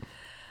Cleghorn.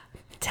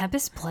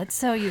 Tempest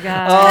Bledsoe, you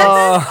guys.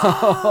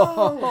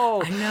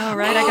 Oh, I know,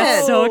 right? I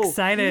got so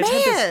excited.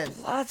 Man,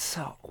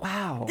 Bledsoe.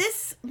 Wow.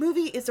 This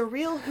movie is a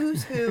real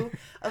who's who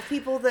of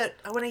people that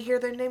when I hear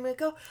their name, I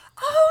go,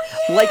 "Oh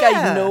yeah!" Like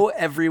I know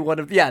every one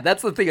of. Yeah,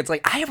 that's the thing. It's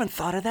like I haven't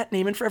thought of that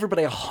name in forever, but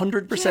I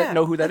 100%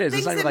 know who that is.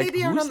 Things it's not that like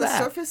maybe aren't who's on the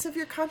that? surface of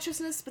your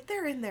consciousness, but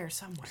they're in there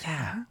somewhere.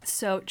 Yeah.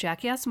 So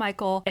Jackie asks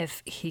Michael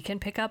if he can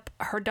pick up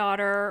her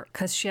daughter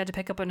because she had to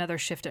pick up another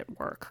shift at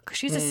work. 'Cause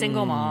she's a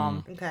single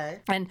mom. Okay.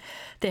 And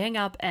they hang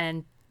up,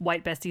 and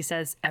White Bestie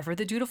says, "Ever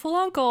the dutiful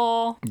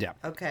uncle." Yeah.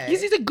 Okay.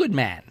 He's a good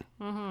man.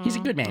 He's a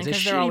good man. He's a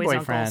Because they're shitty always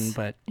boyfriend, uncles.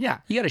 but yeah,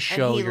 you got to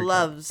show. And he your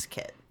loves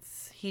kids.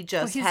 He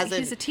just hasn't.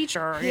 He's a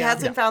teacher. He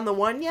hasn't found the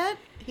one yet.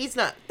 He's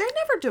not. They're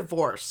never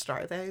divorced,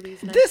 are they?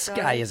 These nice This guys?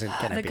 guy isn't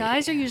gonna The be.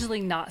 guys are usually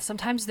not.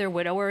 Sometimes they're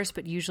widowers,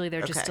 but usually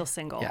they're just Okay. still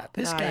single. Yeah,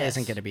 this guy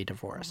isn't gonna be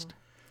divorced.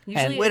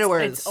 Usually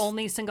widowers. it's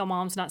only single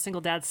moms, not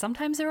single dads.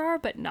 Sometimes there are,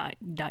 but not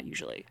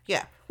usually.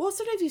 Yeah. Well,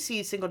 sometimes you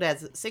see single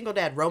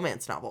dad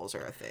romance novels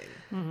are a thing.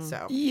 Mm-hmm.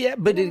 So Yeah,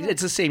 but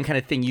it's the same kind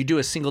of thing. You do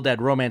a single dad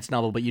romance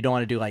novel, but you don't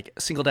want to do like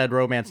a single dad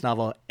romance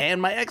novel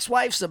and my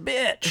ex-wife's a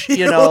bitch.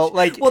 You know,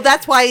 like well,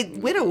 that's why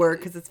widower,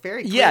 because it's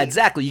very clean. yeah,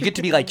 exactly. You get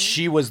to be like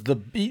she was the,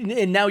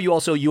 and now you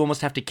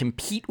almost have to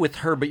compete with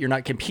her, but you're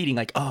not competing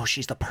like, oh,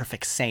 she's the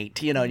perfect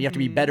saint, you know, and you have to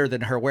be better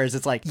than her. Whereas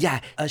it's like,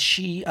 yeah,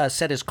 she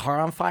set his car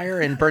on fire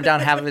and burned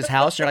down half of his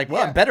house. You're like,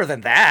 well, I'm better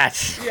than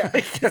that. Yeah,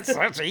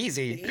 that's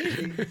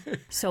easy.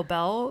 So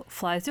Belle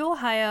flies to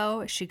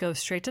Ohio. She goes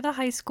straight to the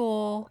high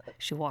school.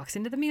 She walks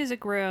into the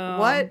music room.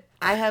 What?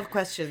 I have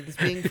questions.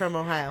 Being from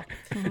Ohio,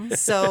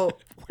 so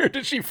Where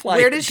did she fly?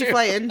 where did she into?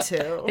 fly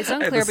into? It's I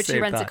had unclear, the but she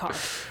same rents a thought.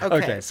 car.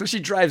 Okay, so she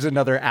drives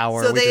another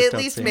hour. So we they just at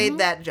don't least see made it.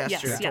 that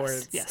gesture Yes,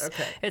 towards. yes.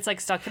 Okay. It's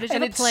like stock footage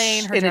And of a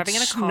plane, her and driving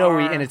in a it's car.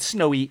 snowy, and it's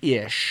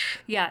snowy-ish.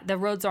 Yeah, the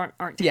roads aren't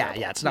Yeah,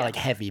 terrible. yeah, it's not like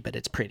heavy, but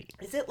it's pretty.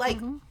 Is it like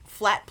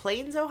flat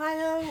plains,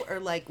 Ohio, or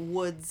like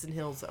woods and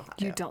hills, Ohio?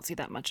 You don't see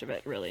that much of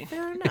it, really.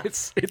 Fair enough.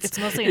 It's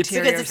mostly it's,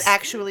 interior. Because it's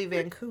actually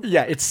Vancouver.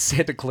 yeah, it's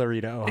Santa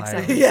Clarita, Ohio.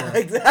 Exactly. Yeah,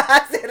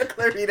 exactly. Santa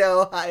Clarita,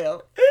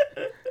 Ohio.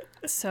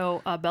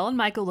 So Belle and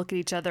Michael look at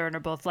each other and are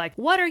both like,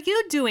 "What are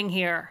you doing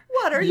here?"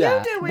 What are Yeah.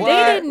 you doing? They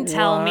What? didn't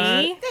tell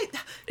me.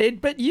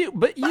 But you.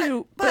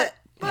 But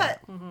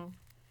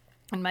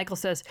And Michael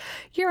says,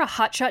 "You're a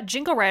hotshot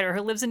jingle writer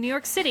who lives in New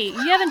York City.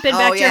 You haven't been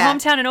back to your yeah.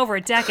 hometown in over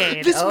a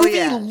decade." This Oh, movie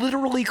yeah.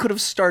 literally could have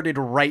started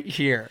right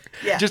here.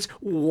 Yeah. Just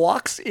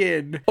walks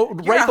in. Oh,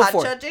 You're right a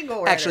before. hotshot jingle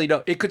writer. Actually,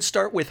 no. It could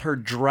start with her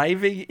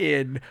driving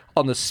in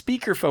on the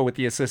speakerphone with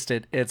the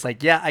assistant. It's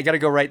like, yeah, I got to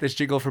go write this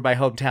jingle for my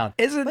hometown.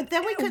 Isn't? But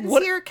then we couldn't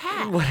what- see her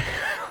cat.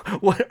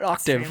 What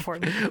octave?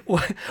 important.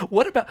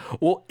 What about?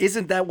 Well,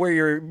 isn't that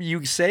where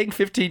you sang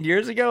 15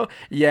 years ago?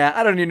 Yeah,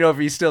 I don't even know if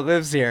he still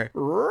lives here.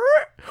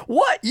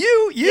 What?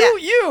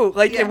 You?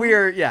 Like, and we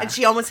are. Yeah. And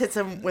she almost hits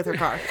him with her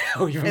car.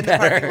 Oh, even in the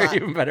parking better. lot.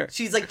 Even better.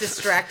 She's like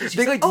distracted. She's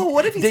They, like, like, oh,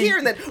 what if he's they- here?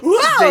 And then,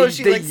 wow, they,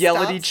 she they like yell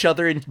at stops. each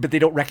other, but they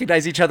don't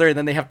recognize each other, and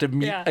then they have to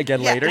meet Yeah.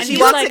 again Yeah, later. and she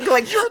he's walks like, in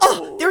going,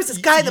 oh, there was this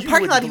guy in the you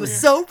parking lot. wouldn't He was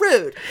so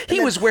rude.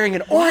 he was wearing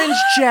an orange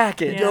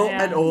jacket. Yeah,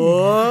 yeah. And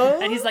oh,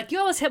 And he's like, "You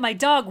almost hit my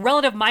dog,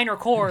 relative minor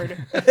chord."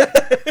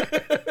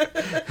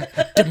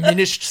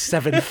 Diminished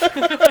seventh.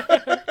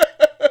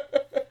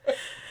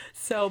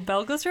 So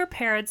Belle goes to her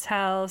parents'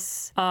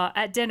 house.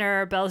 At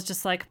dinner, Belle's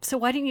just like, "So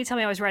why didn't you tell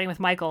me I was riding with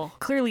Michael?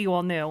 Clearly you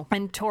all knew."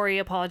 And Tori they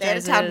had a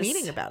apologizes. town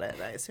meeting about it,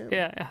 I assume.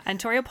 Yeah. And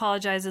Tori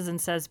apologizes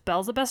and says,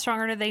 "Belle's the best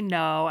songwriter they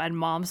know." And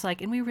Mom's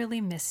like, "And we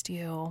really missed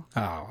you."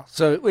 Oh,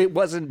 so it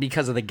wasn't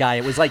because of the guy.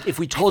 It was like, if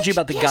we told you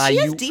about the Yeah, guy, she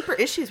has you. deeper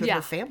issues with Yeah.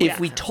 her family. If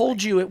we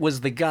told you it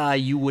was the guy,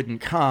 you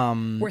wouldn't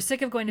come. We're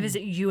sick of going to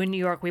visit you in New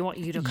York. We want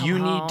you to come You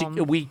home. need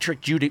to. We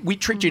tricked you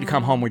to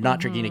come home. We're not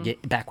tricking you to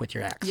get back with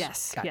your ex.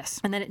 Yes, Got it. yes.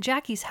 And then at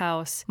Jackie's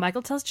house,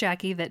 Michael tells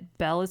Jackie that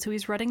Belle is who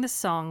he's writing the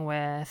song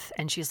with.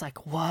 And she's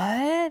like,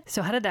 "What?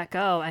 So how did that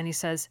go?" And he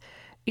says,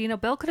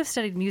 Belle could have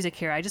studied music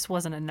here. I just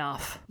wasn't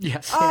enough.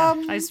 Yes. I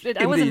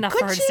wasn't enough for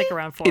could her to she? stick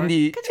around for. In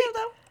the. Could you,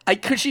 though?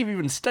 Could she have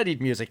even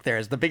studied music there?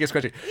 Is the biggest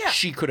question. Yeah.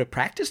 She could have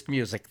practiced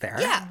music there.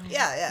 Yeah.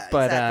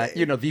 But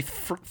exactly.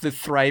 the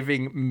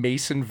thriving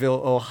Masonville,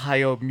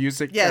 Ohio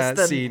music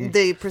Yes, scene.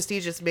 the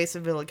prestigious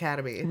Masonville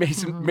Academy.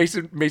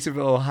 Masonville,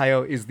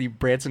 Ohio is the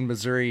Branson,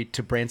 Missouri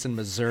to Branson,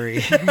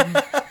 Missouri.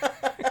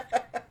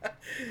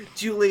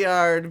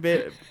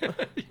 Juilliard.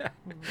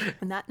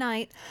 And that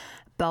night,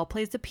 Belle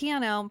plays the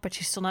piano, but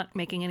she's still not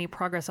making any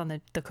progress on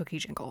the cookie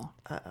jingle.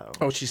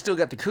 Oh, she's still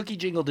got the cookie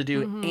jingle to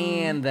do,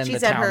 and then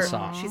She's the at town her.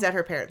 song. She's at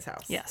her parents'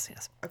 house. Yes,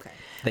 yes. Okay.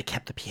 They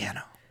kept the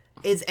piano.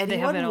 Is have it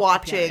anyone on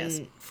watching piano,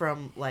 yes.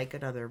 from like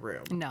another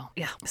room? No.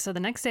 Yeah. So the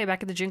next day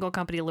back at the jingle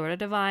company, Loretta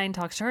Devine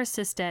talks to her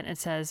assistant and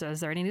says,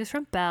 "Is there any news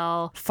from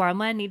Belle?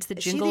 Farmland needs the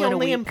Is she jingle the in a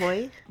only week."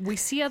 employee? We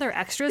see other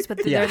extras,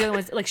 but Yeah. they're the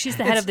ones, like, she's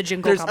the head of the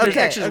jingle There's company.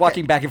 extras okay.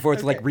 walking back and forth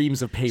with like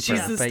reams of paper.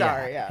 She's the but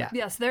star, yeah.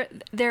 Yes,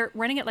 they're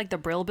running it like the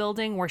Brill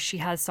Building, where she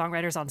has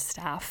songwriters on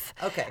staff.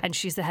 Okay. and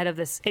she's the head of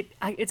this.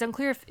 It's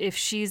unclear if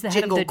she's the head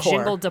Jingle of the Corps.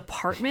 jingle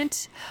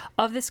department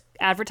of this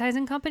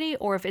advertising company,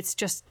 or if it's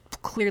just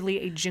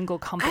clearly a jingle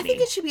company. I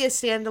think it should be a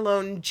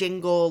standalone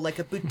jingle, like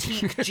a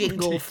boutique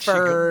jingle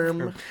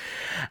firm.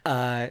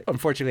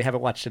 Unfortunately, I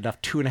haven't watched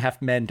enough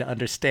 2.5 Men to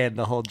understand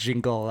the whole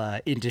jingle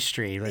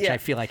industry, which Yeah. I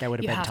feel like I would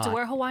have you been have taught. to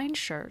wear Hawaiian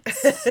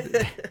shirts.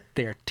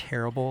 They're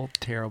terrible,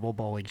 terrible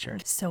bowling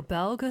shirts. So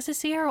Belle goes to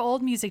see her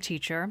old music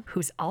teacher,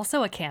 who's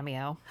also a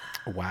cameo.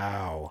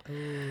 Wow.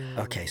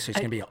 Okay, so he's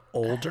gonna be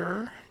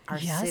older.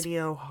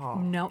 Arsenio Hall.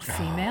 No,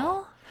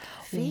 female,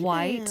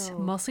 white,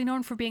 mostly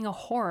known for being a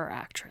horror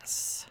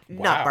actress.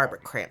 Not Barbara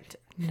Crampton.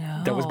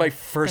 No, That was my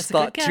first that's a good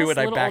thought, too, guess. and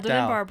A I little backed older out.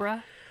 than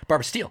Barbara.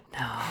 Barbara Steele.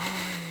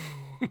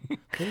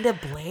 Linda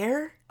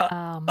Blair?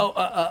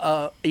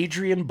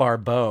 Adrienne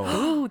Barbeau.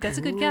 Ooh, that's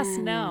a good guess.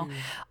 No,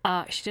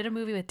 she did a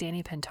movie with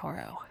Danny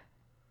Pintoro.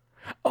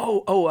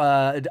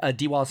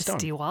 Dee Wallace It's Stone.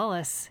 Dee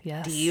Wallace,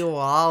 yes. Dee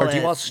Wallace. Or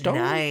Dee Wallace Stone?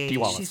 Nice. Dee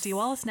Wallace. She's Dee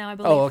Wallace now, I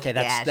believe. Oh, okay.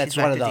 Yeah, That's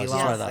she's one back of to Dee those. It's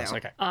one of Wallace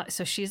those. now. Okay.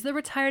 So she's the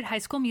retired high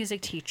school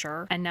music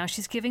teacher, and now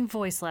she's giving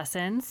voice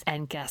lessons.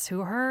 And guess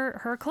who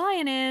her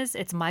client is?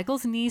 It's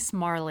Michael's niece,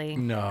 Marley.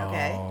 No,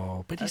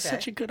 Okay. but he's Okay.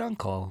 such a good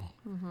uncle.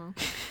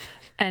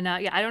 And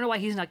I don't know why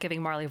he's not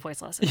giving Marley voice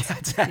lessons. Yeah,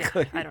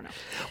 exactly. I don't know.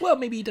 Well,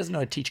 maybe he doesn't know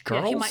how to teach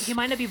girls. Yeah, he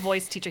might not be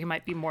voice teacher. He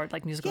might be more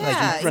like musical.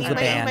 Yeah, runs the he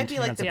band. might be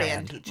like Runs the the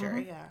band band.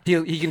 teacher.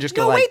 Yeah. He can just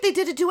go No, like. wait, they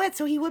did a duet,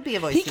 so he would be a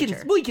voice He teacher.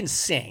 can. Well, he can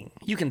sing.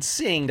 You can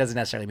sing doesn't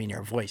necessarily mean you're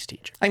a voice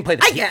teacher. I can play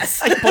the. I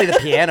guess. I can play the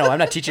piano. I'm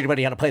not teaching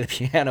anybody how to play the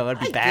piano. That'd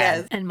be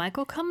bad. guess. And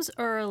Michael comes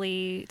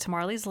early to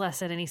Marley's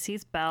lesson and he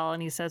sees Belle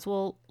and he says,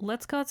 well,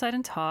 let's go outside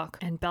and talk.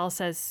 And Belle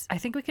says, I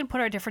think we can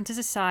put our differences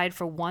aside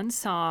for one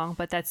song,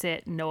 but that's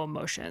it. No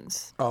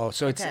emotions. Oh,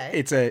 so Okay.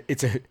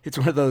 it's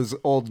one of those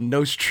old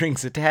no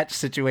strings attached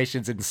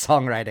situations in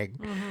songwriting.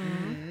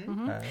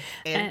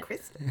 And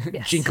Kristen.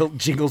 Yes.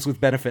 Jingles with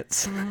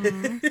benefits.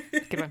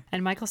 Good one.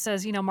 And Michael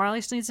says,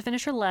 Marley still needs to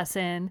finish her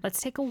lesson. Let's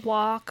take a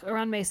walk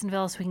around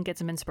Masonville so we can get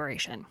some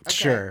inspiration.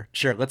 Sure.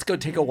 Let's go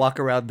take a walk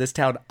around this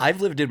town.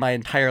 I've lived in my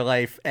entire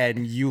life,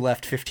 and you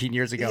left 15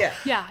 years ago.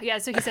 Yeah. Yeah.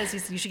 So he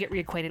says you should get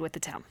reacquainted with the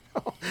town.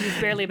 You've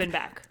barely been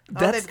back.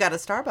 Oh, they've got a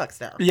Starbucks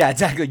now. Yeah,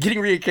 exactly. Getting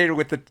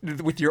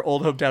reacquainted with your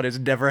old hometown is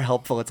never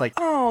helpful. It's like,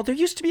 oh, there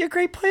used to be a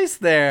great place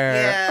there.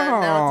 Yeah,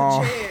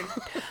 now it's a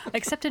change.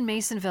 Except in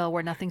Masonville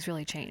where nothing's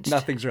really changed.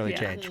 Nothing's really Yeah.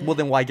 changed. Well,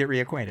 then why get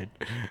reacquainted?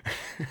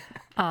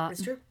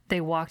 It's true.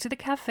 They walk to the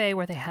cafe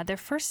where they had their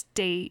first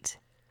date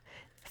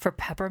for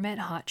peppermint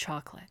hot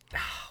chocolate.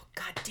 Oh,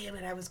 God damn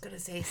it. I was going to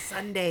say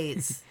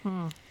Sundays.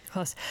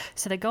 Close.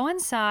 So they go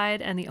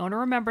inside, and the owner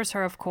remembers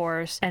her, of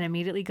course, and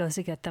immediately goes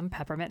to get them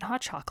peppermint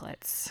hot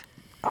chocolates.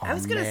 I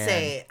was going to man.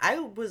 say, I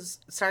was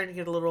starting to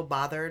get a little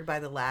bothered by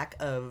the lack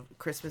of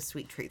Christmas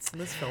sweet treats in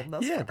this film.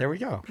 Yeah, there we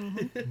go.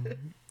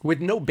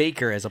 With no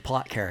Baker as a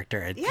plot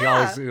character,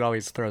 Yeah. it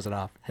always throws it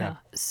off. Yeah.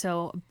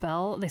 So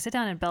they sit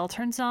down, and Belle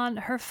turns on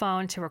her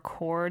phone to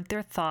record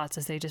their thoughts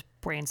as they just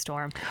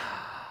brainstorm.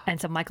 And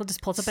so Michael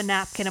just pulls up a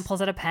napkin and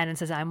pulls out a pen and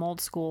says, I'm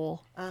old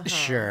school.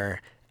 Sure.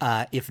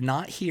 If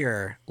not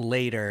here,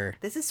 later.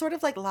 This is sort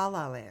of like La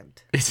La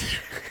Land.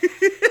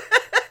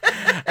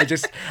 I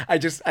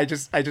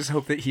just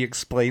hope that he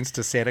explains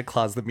to Santa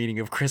Claus the meaning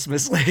of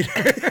Christmas later.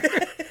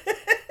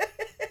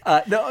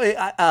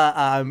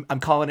 I'm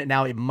calling it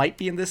now. It might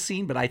be in this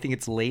scene, but I think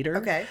it's later.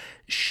 Okay.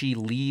 She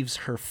leaves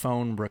her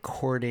phone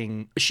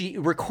recording. She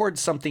records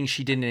something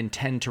she didn't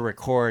intend to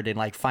record, and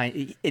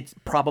it's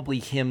probably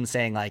him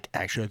saying like,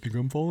 "Actually, I think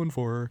I'm falling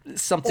for her."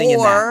 Something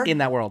in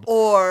that world.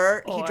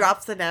 Or he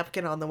drops the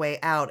napkin on the way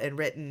out, and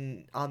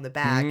written on the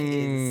back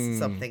is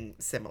something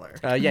similar.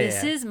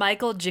 This is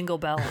Michael Jingle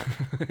Bell.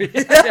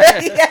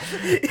 Yeah,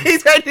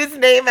 he's writing his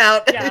name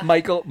out.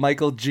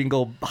 Michael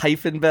Jingle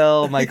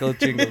Bell. Michael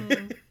Jingle.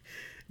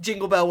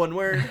 Jingle Bell, one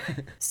word.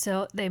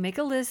 So they make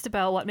a list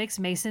about what makes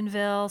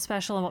Masonville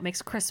special and what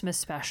makes Christmas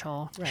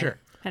special. Sure.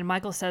 And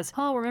Michael says,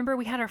 oh, remember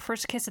we had our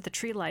first kiss at the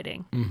tree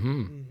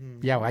lighting.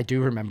 Yeah, I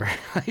do remember.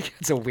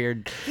 It's a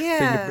weird thing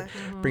to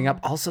bring up.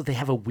 Also, they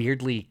have a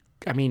weirdly.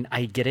 I mean,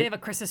 I get it. They have a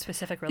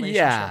Christmas-specific relationship.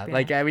 Yeah,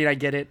 I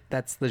get it.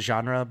 That's the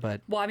genre, but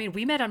Well, I mean,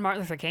 we met on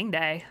Martin Luther King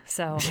Day,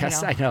 so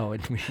yes, I know,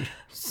 and we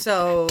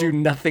So do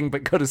nothing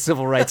but go to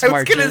civil rights I was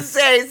marches. gonna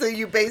say, so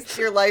you based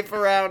your life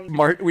around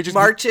We just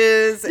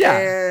marches Yeah.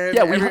 and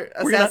Yeah, we're gonna-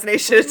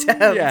 assassination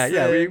attempts.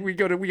 Yeah. and- We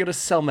go to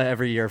Selma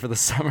every year for the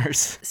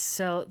summers.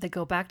 So they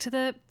go back to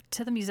the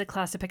music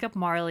class to pick up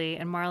Marley,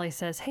 and Marley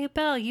says, hey,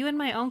 Belle, you and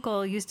my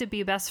uncle used to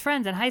be best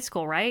friends in high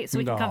school, right? So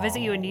we can come visit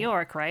you in New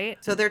York, right?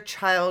 So they're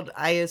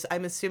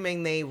I'm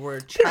assuming they were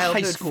High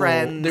childhood school.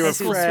 friends. They were High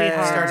school friends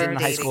sweethearts. Started and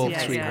high dating. school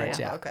Yeah, sweethearts.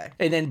 yeah. Yeah. Okay.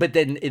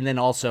 And then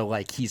also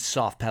like he's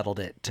soft pedaled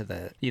it to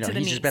the To the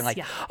he's just been niece, like,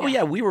 yeah, oh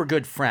yeah, we were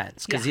good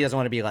friends because Yeah. he doesn't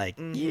want to be like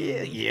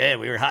yeah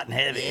we were hot and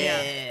heavy.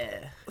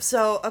 Yeah.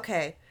 So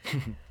okay,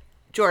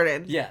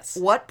 Jordan. Yes.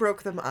 What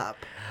broke them up?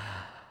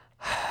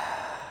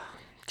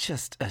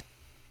 Just a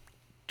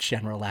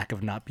general lack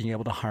of not being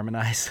able to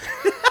harmonize.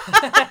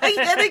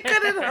 Yeah, they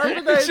couldn't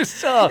harmonize.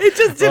 It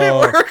just didn't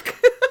work.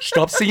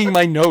 Stop singing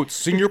my notes.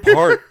 Sing your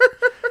part.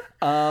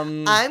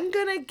 I'm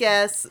gonna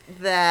guess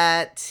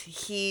that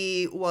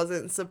he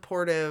wasn't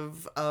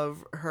supportive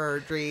of her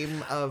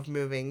dream of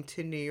moving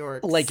to New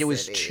York. Like it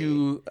was City.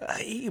 too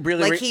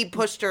really. Like he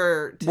pushed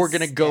her. To we're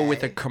gonna go with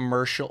a stay.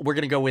 commercial. We're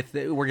gonna go with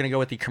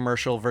the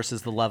commercial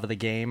versus the love of the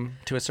game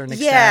to a certain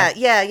extent.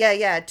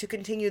 Yeah. To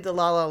continue the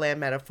La La Land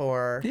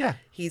metaphor, Yeah.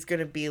 he's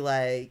gonna be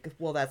like,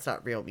 "Well, that's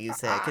not real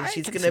music," and I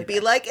she's can gonna see be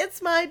that. like,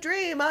 "It's my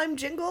dream. I'm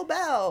Jingle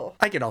Bell."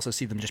 I could also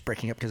see them just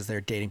breaking up because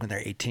they're dating when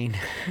they're 18.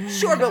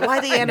 Sure, but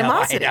why the animosity?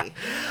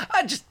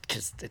 I know. Just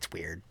because it's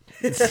weird.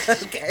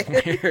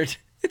 Okay. Weird.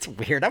 It's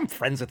weird. I'm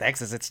friends with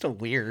exes. It's still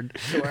weird.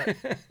 Sure.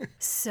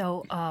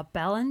 So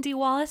Belle and Dee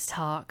Wallace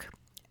talk,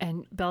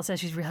 and Belle says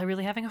she's really,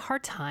 really having a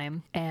hard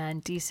time.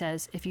 And Dee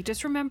says, if you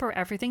just remember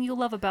everything you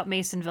love about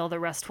Masonville, the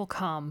rest will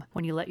come.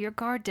 When you let your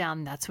guard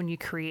down, that's when you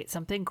create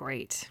something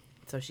great.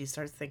 So she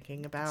starts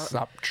thinking about.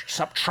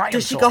 Stop trying.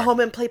 Does she go home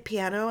and play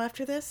piano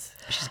after this?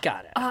 She's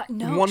got it.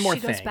 No, One more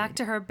she goes thing. back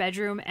to her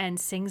bedroom and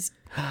sings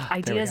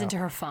ideas into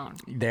her phone.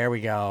 There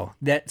we go.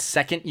 That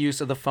second use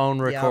of the phone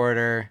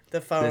recorder. The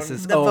phone.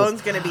 The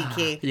phone's gonna be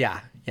key. Yeah.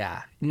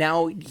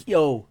 Now,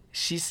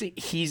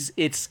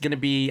 it's gonna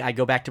be. I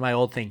go back to my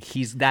old thing.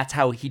 That's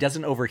how he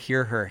doesn't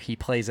overhear her. He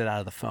plays it out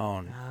of the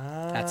phone.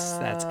 That's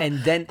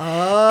and then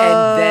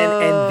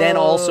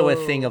also a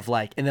thing of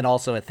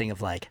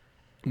like,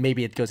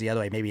 maybe it goes the other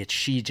way. Maybe it's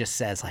she just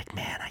says like,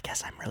 man, I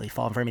guess I'm really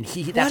falling for him, and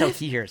that's how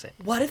he hears it.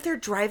 What if they're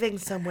driving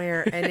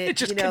somewhere and it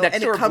just and connects it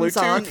to her comes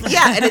Bluetooth? on?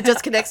 Yeah, and it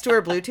just connects to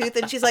her Bluetooth,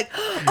 and she's like,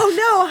 oh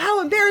no,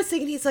 how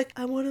embarrassing! And he's like,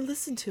 I want to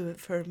listen to it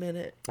for a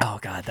minute. Oh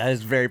god, that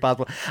is very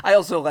possible. I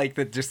also like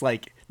that. Just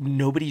like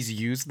nobody's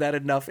used that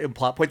enough in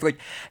plot points. Like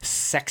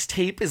sex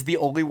tape is the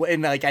only way,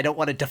 and like I don't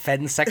want to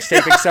defend sex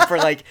tape except for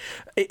like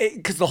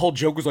because the whole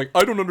joke was like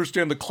I don't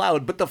understand the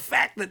cloud, but the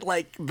fact that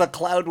like the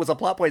cloud was a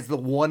plot point is the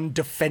one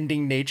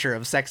defending nature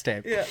of sex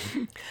tape. Yeah.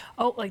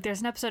 Oh, like there's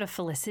an episode of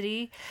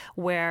Felicity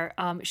where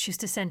she used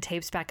to send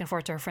tapes back and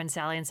forth to her friend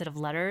Sally instead of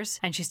letters,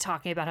 and she's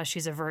talking about how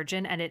she's a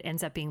virgin, and it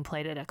ends up being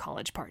played at a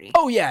college party.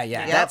 Oh yeah.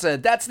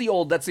 That's the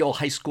old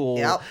high school.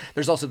 Yep.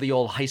 There's also the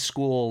old high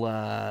school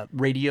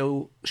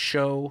radio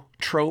show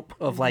trope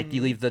of like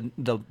you leave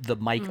the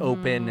mic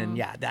open, and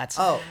that's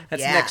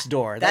next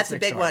door. That's a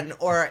next big door. one.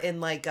 Or in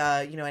like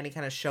any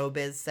kind of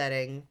showbiz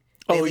setting.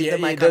 They Oh leave yeah,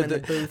 the mic on in the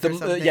booth or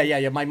something.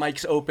 yeah. My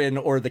mic's open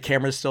or the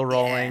camera's still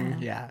rolling.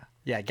 Yeah.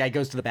 Guy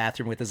goes to the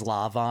bathroom with his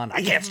lav on.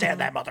 I can't stand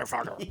that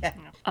motherfucker.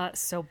 Yeah.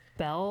 So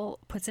Belle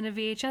puts in a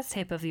VHS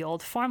tape of the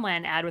old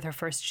Farmland ad with her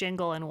first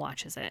jingle and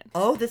watches it.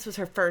 Oh, this was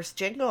her first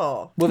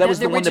jingle. Well, that was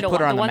the one that original put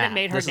her one, on the the one that map.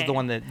 made her This is the name.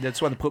 one that's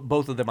the one that put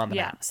both of them on the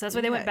Yeah, map. so that's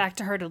why they went back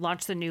to her to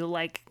launch the new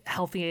like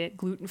healthy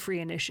gluten-free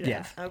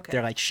initiative. Yeah. Okay.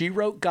 They're like, she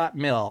wrote "Got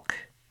Milk."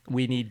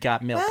 We need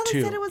 "Got Milk" Well, they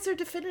too. said it was her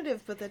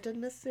definitive, but that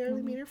didn't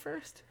necessarily mean her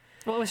first.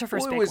 Well, it was her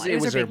first Well, big one. it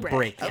was her her big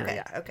break. Okay.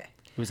 Yeah. Okay.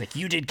 It was like,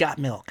 you did "Got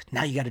Milk."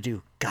 Now you got to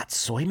do "Got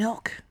Soy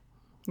Milk."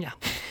 Yeah,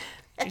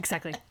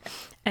 exactly.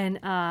 And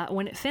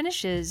when it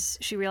finishes,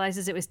 she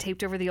realizes it was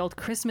taped over the old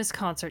Christmas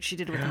concert she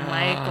did with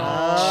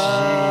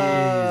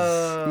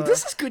Michael.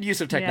 This is good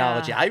use of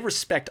technology. Yeah. I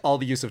respect all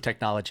the use of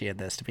technology in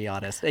this, to be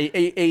honest.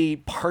 A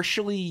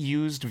partially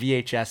used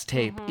VHS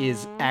tape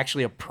is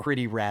actually a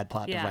pretty rad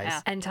plot device.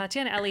 Yeah. And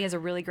Tatiana Ellie has a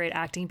really great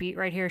acting beat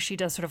right here. She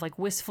does sort of like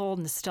wistful,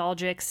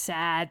 nostalgic,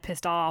 sad,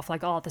 pissed off,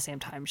 like all at the same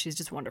time. She's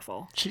just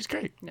wonderful. She's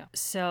great. Yeah.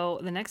 So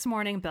the next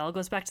morning, Belle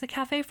goes back to the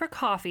cafe for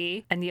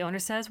coffee, and the owner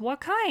says, "What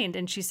kind?"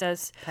 And she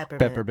says,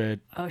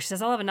 Peppermint. "Oh," she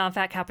says, "I'll have a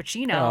non-fat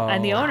cappuccino."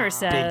 And the owner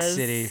says, Big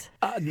city.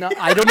 No,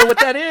 I don't know what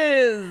that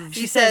is.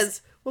 She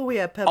says, well, we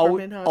have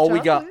peppermint hot all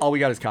chocolate. we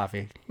got is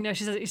coffee. No,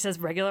 she says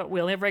regular. We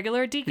only have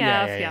regular decaf.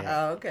 Yeah.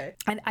 Oh, okay.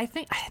 And I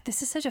think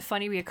this is such a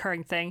funny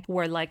reoccurring thing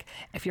where, like,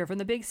 if you're from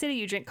the big city,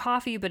 you drink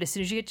coffee, but as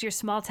soon as you get to your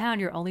small town,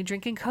 you're only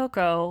drinking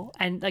cocoa,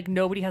 and like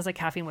nobody has like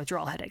caffeine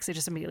withdrawal headaches. They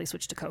just immediately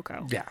switch to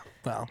cocoa. Yeah.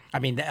 Well, I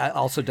mean, that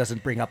also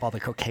doesn't bring up all the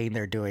cocaine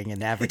they're doing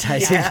in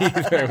advertising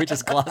either. We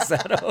just gloss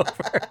that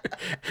over.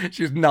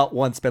 She's not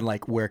once been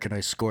like, "Where can I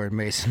score in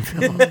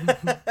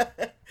Masonville?"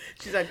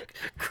 She's like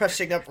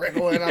crushing up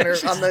Ritalin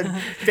on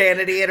the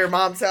vanity at her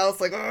mom's house.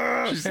 Like,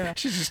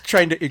 She's just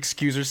trying to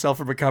excuse herself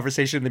from a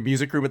conversation in the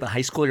music room at the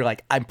high school. You're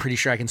like, "I'm pretty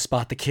sure I can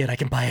spot the kid I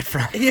can buy it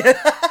from."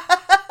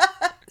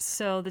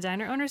 So the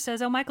diner owner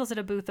says, "Oh, Michael's at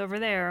a booth over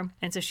there."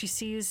 And so she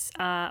sees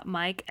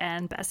Mike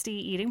and Bestie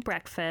eating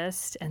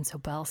breakfast. And so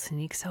Belle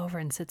sneaks over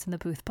and sits in the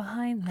booth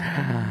behind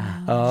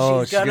them.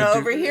 Oh, she's gonna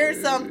overhear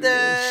something.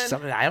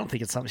 I don't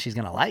think it's something she's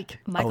gonna like.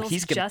 Michael's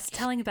he's gonna... just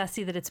telling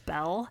Bestie that it's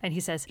Belle. And he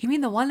says, "You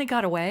mean the one that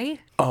got away?"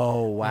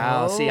 Oh,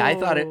 wow. See, I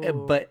thought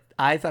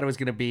it was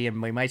going to be,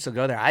 and we might still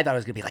go there, I thought it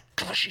was going to be like,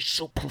 "Gosh, she's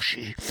so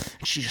pushy.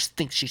 She just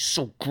thinks she's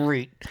so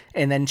great."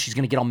 And then she's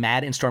going to get all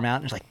mad and storm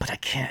out, and she's like, "But I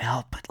can't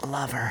help but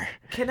love her."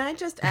 Can I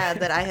just add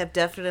that I have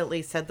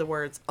definitely said the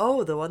words,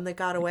 "Oh, the one that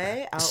got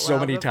away," out So loud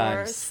many before.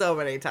 times. So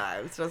many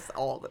times. Just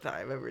all the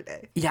time, every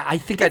day. Yeah, I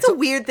think It's a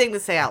weird thing to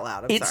say out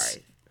loud. I'm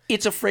sorry.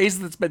 It's a phrase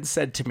that's been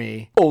said to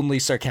me only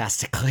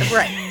sarcastically.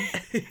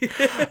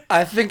 Right.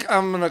 I think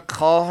I'm going to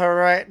call her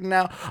right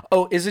now.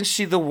 "Oh, isn't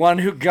she the one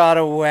who got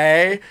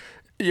away?"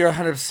 You're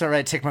 100%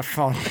 right. Take my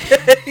phone.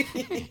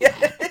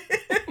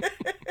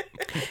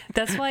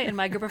 That's why in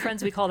my group of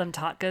friends we call them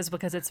Totkas,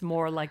 because it's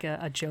more like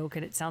a joke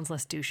and it sounds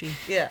less douchey.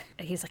 Yeah.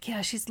 He's like,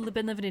 "Yeah, she's been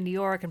living in New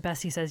York." And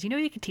Bessie says, "You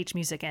can teach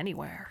music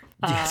anywhere."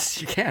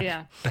 Yes, you can.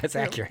 yeah. That's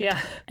accurate. Yeah.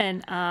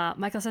 And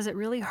Michael says it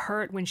really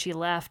hurt when she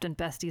left, and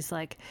Bestie's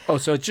like, Oh,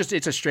 so it's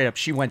a straight up.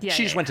 She went to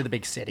the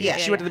big city. Yeah.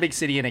 She went to the big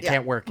city, and it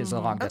can't work as a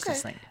long distance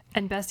Okay. thing.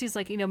 and Bestie's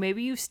like,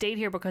 "Maybe you stayed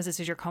here because this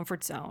is your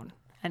comfort zone."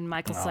 And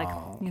Michael's like,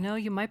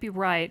 "You might be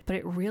right, but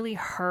it really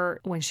hurt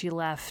when she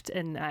left,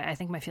 and I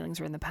think my feelings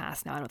are in the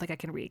past now. I don't think I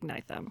can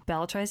reignite them."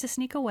 Belle tries to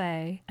sneak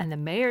away, and the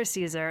mayor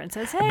sees her and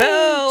says, "Hey,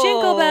 Belle!"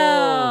 Jingle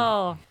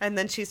Bell!" And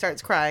then she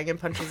starts crying and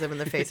punches him in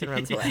the face and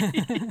runs away.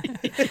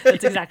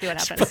 That's exactly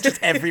what happens.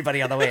 Just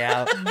everybody on the way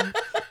out.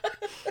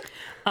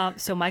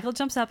 So Michael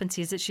jumps up and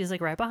sees that she's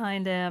like right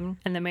behind him.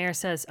 And the mayor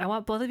says, I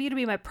want both of you to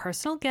be my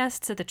personal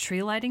guests at the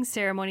tree lighting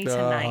ceremony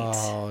tonight.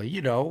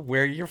 Oh,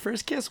 where your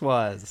first kiss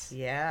was.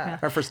 Yeah.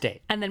 Our first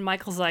date. And then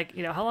Michael's like,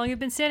 how long have you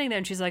been standing there?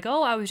 And she's like,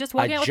 oh, I was just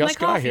walking out with my just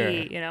got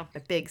coffee. here. A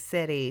big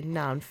city,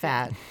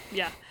 non-fat.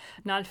 Yeah.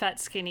 Non-fat,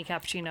 skinny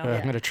cappuccino.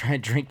 I'm going to try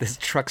and drink this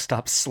truck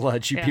stop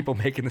sludge you people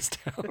make in this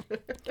town.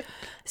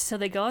 So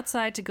they go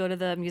outside to go to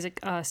the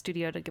music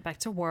studio to get back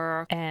to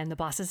work. And the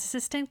boss's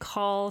assistant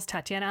calls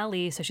Tatiana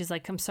Ali. So she's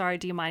like, I'm sorry,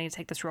 do you mind? I need to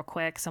take this real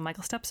quick. So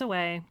Michael steps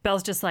away.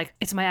 Belle's just like,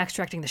 it's my ex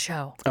directing the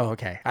show. Oh,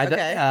 okay.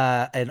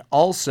 Okay. And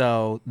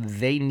also,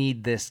 they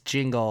need this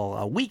jingle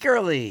a week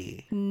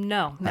early.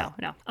 No.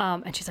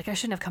 And she's like, I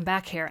shouldn't have come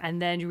back here. And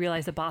then you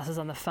realize the boss is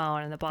on the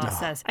phone. And the boss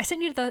says, I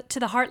sent you to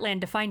the Heartland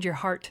to find your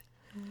heart.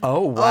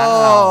 Oh, wow.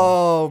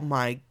 Oh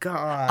my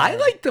God. I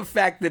like the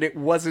fact that it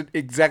wasn't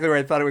exactly where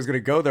I thought it was going to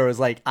go, though.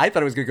 I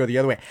thought it was going to go the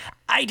other way.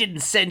 I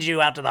didn't send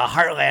you out to the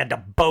Heartland to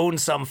bone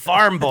some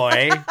farm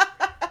boy.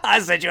 I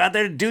sent you out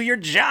there to do your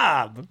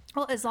job.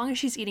 Well, as long as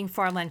she's eating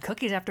farmland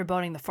cookies after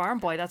boning the farm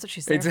boy, that's what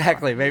she's there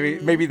Exactly.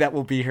 Maybe that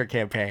will be her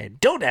campaign.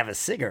 Don't have a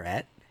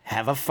cigarette.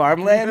 Have a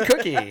farmland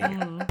cookie.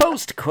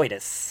 Post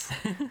coitus.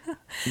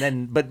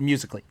 But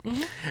musically.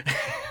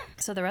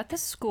 So they're at the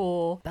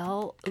school.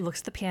 Belle looks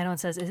at the piano and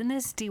says, isn't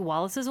this Dee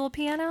Wallace's old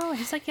piano? And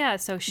he's like, yeah.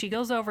 So she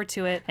goes over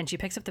to it and she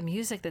picks up the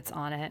music that's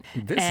on it.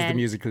 This is the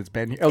music that's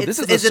been here. Oh, this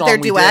is Is the it song their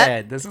we duet?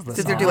 did. This is the Is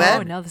it song. their duet?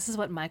 Oh, no, this is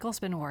what Michael's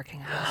been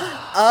working on.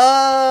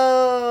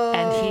 Oh.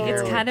 And he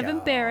gets There we kind of go.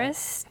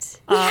 embarrassed.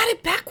 We had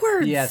it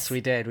backwards. Yes, we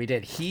did.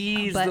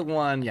 He's But- the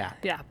one. Yeah.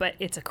 Yeah, but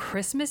it's a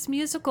Christmas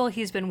musical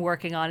he's been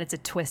working on. It's a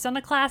twist on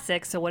a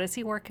classic. So what is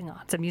he working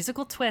on? It's a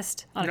musical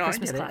twist on a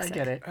Christmas classic. I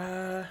get it.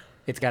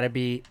 It's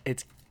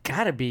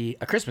got to be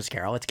a Christmas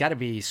Carol. It's got to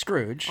be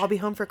Scrooge. I'll be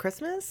home for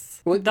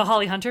Christmas. The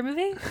Holly Hunter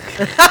movie?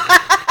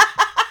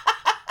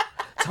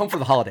 It's Home for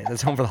the Holidays.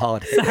 It's Home for the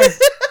Holidays.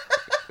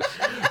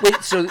 Wait,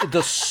 so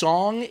the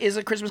song is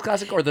a Christmas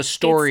classic, or the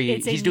story?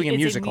 He's doing a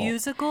musical. It's a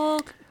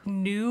musical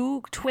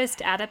new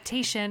twist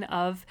adaptation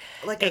of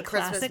Like a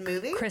classic Christmas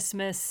movie?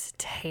 Christmas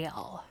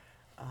tale.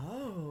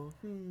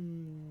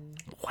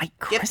 White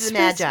Gift Christmas. of the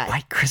Magi.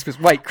 White Christmas.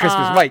 White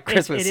Christmas. White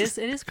Christmas.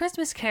 It is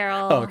Christmas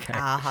Carol. Okay.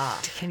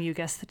 Can you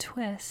guess the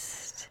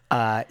twist?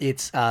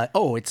 It's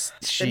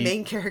she. The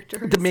main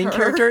character. The main is her.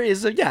 character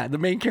is the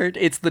main character.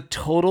 It's the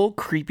total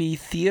creepy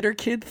theater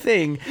kid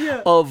thing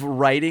of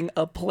writing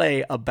a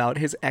play about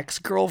his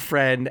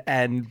ex-girlfriend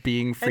and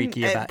being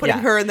freaky and about putting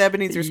her in the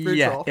Ebenezer Scrooge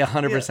Yeah, role.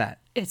 100%.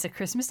 It's a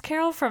Christmas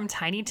Carol from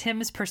Tiny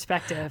Tim's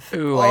perspective.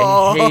 Ooh,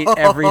 I hate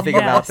everything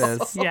about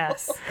this.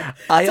 Yes.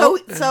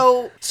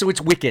 So it's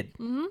wicked.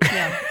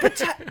 Yeah.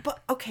 But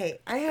okay,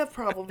 I have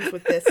problems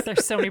with this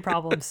There's so many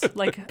problems.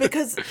 Like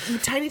because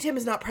Tiny Tim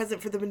is not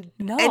present for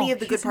no, any of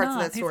the good he's parts not,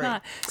 of that story. He's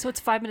not. So it's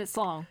 5 minutes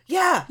long.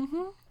 Yeah.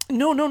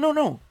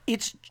 No.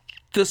 It's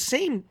the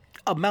same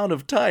amount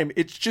of time.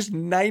 It's just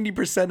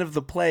 90% of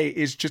the play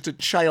is just a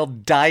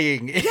child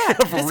dying Yeah. of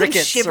Just him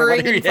rickets. or shivering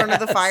whatever. in front of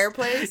the Yes.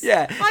 fireplace.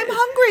 Yeah. I'm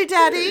hungry,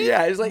 Daddy.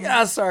 Yeah, it's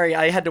like, sorry,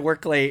 I had to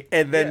work late.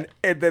 And then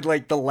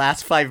like the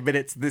last 5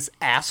 minutes, this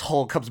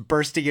asshole comes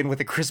bursting in with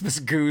a Christmas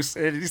goose.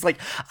 And he's like,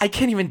 I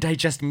can't even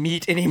digest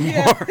meat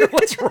anymore.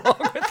 What's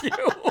wrong with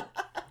you?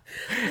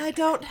 I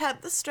don't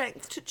have the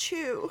strength to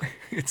chew.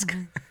 It's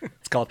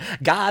called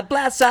God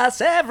Bless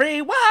Us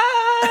Everyone.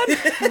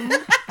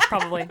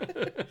 Probably.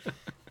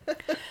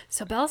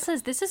 So Belle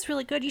says, this is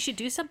really good. You should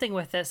do something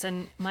with this.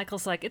 And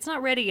Michael's like, it's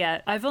not ready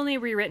yet. I've only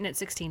rewritten it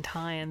 16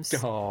 times.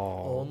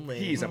 Oh,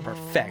 he's a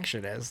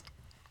perfectionist.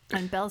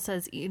 And Belle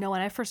says, when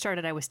I first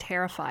started, I was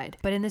terrified.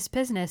 But in this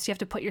business, you have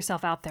to put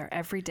yourself out there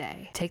every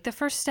day. Take the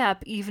first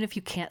step, even if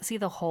you can't see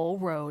the whole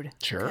road.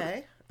 Sure.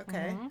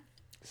 Okay.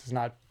 This is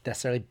not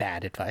necessarily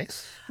bad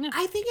advice.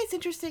 I think it's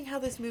interesting how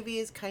this movie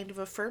is kind of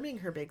affirming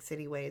her big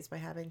city ways by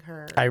having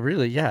her.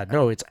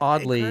 It's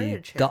oddly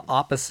encourage him. the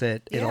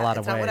opposite in a lot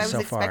of it's not ways what I was so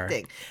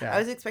expecting. far. Yeah. I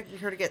was expecting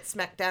her to get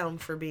smacked down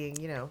for being,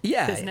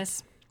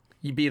 Business.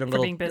 You being a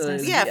little being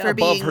business. for above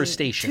being her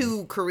station.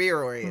 too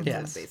career oriented,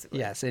 Yes, basically.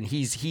 yes, and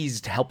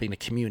he's helping the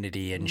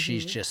community, and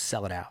she's just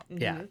selling out.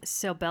 Yeah,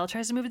 So Belle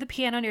tries to move the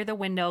piano near the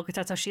window because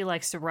that's how she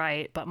likes to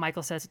write. But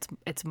Michael says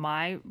it's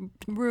my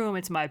room,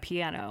 it's my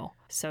piano.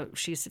 So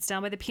she sits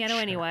down by the piano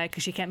anyway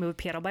because she can't move a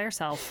piano by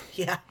herself.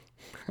 Yeah.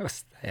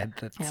 I had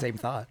the same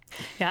thought.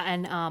 Yeah,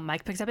 and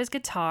Mike picks up his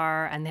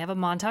guitar and they have a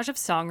montage of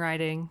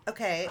songwriting.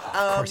 Okay.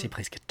 Of course, he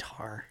plays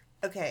guitar.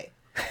 Okay.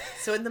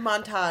 So in the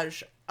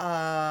montage,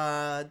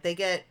 they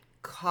get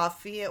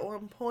coffee at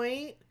one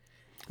point.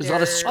 There's a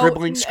lot of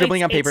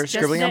scribbling on paper, It's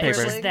scribbling on It's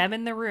paper. just them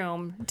in the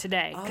room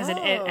today because it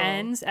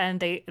ends and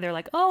they're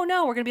like, oh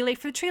no, we're gonna be late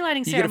for the tree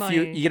lighting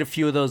ceremony. You get a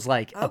few of those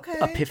like Okay.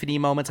 epiphany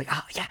moments, like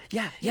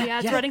yeah,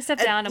 it's writing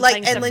stuff down and Like,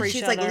 playing and stuff when for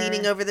she's each like other.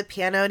 leaning over the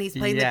piano and he's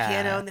playing Yeah. the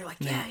piano and they're like,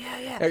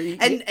 yeah. Or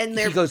And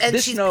he goes, she's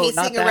this note,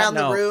 not pacing that around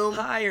the note. room.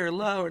 Higher,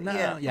 lower, no,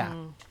 Yeah. yeah.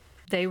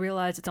 They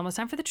realize it's almost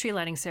time for the tree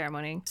lighting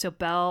ceremony. So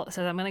Belle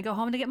says, I'm going to go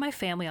home to get my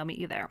family. I'll meet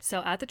you there.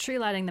 So at the tree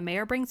lighting, the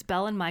mayor brings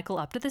Belle and Michael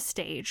up to the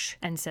stage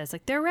and says,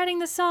 like, they're writing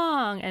the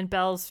song. And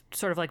Belle's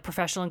sort of like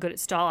professional and good at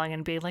stalling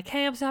and being like,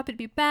 hey, I'm so happy to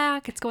be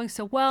back. It's going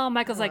so well.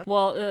 Michael's like,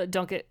 well,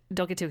 don't get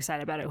too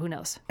excited about it. Who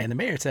knows? And the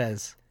mayor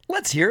says,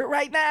 let's hear it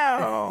right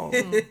now.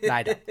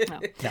 I don't.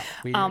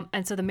 No.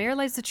 And so the mayor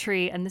lights the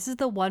tree, and this is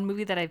the one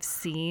movie that I've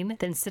seen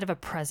that instead of a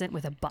present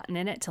with a button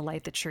in it to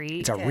light the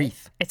tree, It's a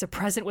wreath. it's a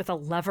present with a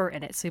lever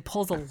in it. So he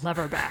pulls a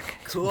lever back.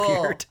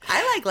 Cool. Weird.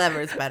 I like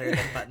levers better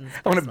than buttons.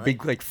 I want a personally.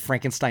 big, like,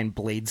 Frankenstein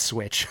blade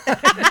switch.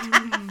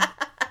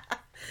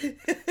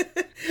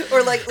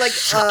 Or like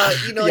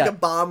a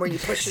bomb where you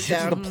push it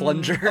down. The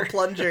plunger. A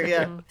plunger,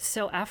 yeah.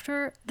 So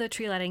after the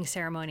tree lighting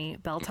ceremony,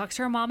 Belle talks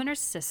to her mom and her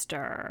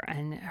sister.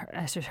 And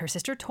her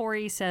sister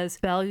Tori says,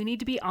 Belle, you need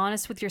to be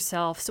honest with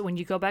yourself so when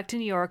you go back to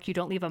New York, you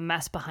don't leave a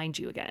mess behind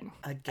you again.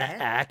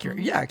 Again. Accurate.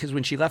 Yeah, because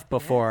when she left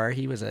before,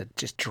 he was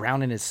just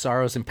drowning his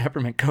sorrows in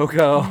peppermint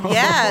cocoa.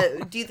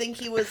 Yeah. Do you think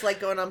he was like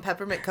going on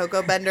peppermint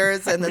cocoa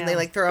benders and then they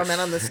like throw him out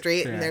on the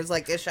street and there's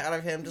like a shot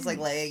of him just like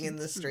laying in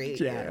the street?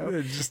 Yeah, You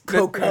know? just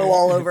Cocoa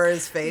all over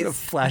his face. a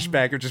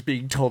flashback of just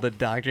being told a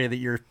doctor that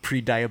you're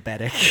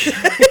pre-diabetic.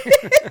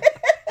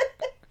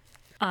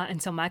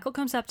 And so Michael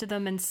comes up to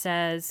them and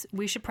says,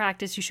 we should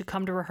practice. You should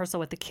come to rehearsal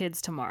with the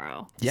kids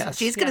tomorrow. Yes.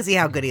 She's going to see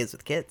how good he is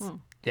with kids.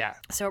 Yeah.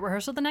 So at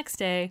rehearsal the next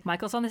day,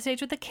 Michael's on the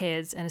stage with the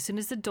kids, and as soon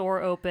as the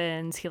door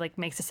opens, he like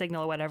makes a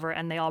signal or whatever,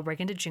 and they all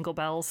break into Jingle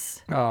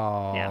Bells.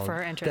 Oh. Yeah, for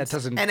her entrance. That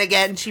doesn't. And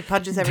again, she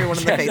punches everyone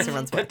in the face and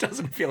runs away. That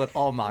doesn't feel at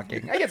all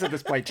mocking. I guess at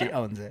this point she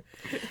owns it.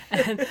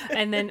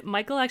 And then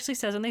Michael actually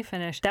says when they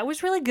finish, that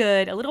was really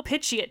good, a little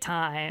pitchy at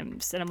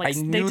times. And I'm like, I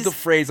they knew the just-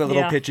 phrase "a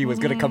little yeah. pitchy" was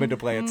going to come into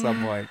play at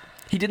some point.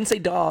 He didn't say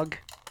dog.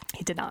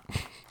 He did not.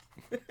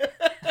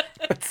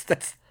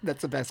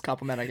 That's the best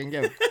compliment I can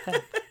give.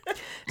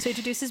 So he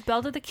introduces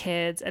Belle to the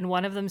kids, and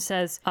one of them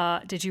says,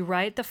 did you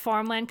write the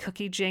farmland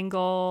cookie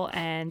jingle?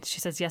 And she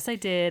says, yes, I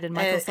did. And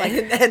Michael's like,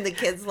 And the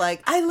kid's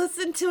like, I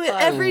listen to it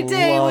every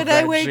day love when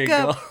I that wake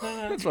jingle. up.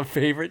 That's my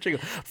favorite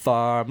jingle.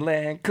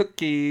 Farmland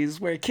cookies,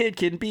 where a kid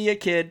can be a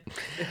kid.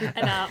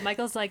 and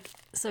Michael's like,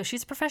 so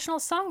she's a professional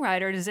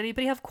songwriter. Does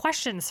anybody have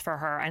questions for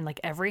her? And like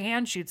every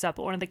hand shoots up.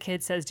 But one of the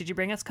kids says, did you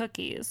bring us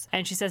cookies?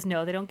 And she says,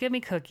 no, they don't give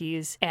me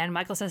cookies. And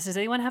Michael says, does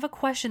anyone have a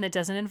question that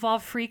doesn't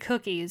involve free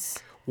cookies?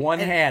 One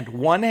hand's They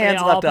left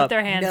all put up.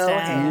 their hands No down.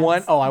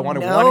 hands. I wanted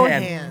No one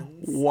hand. hands.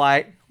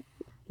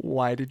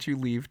 Why did you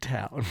leave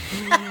town?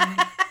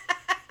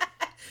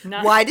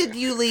 Not- Why did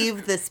you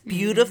leave this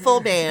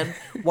beautiful man?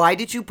 Why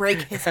did you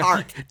break his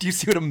heart? Do you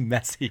see what a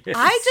mess he is?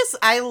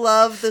 I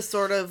love the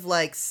sort of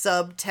like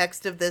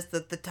subtext of this,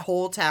 that the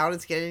whole town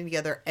is getting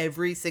together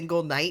every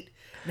single night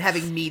and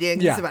having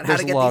meetings about how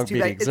to get long these two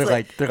back. meetings.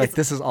 It's They're like,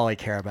 this is all I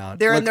care about.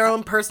 they're in Look, their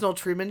own personal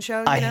Truman Show.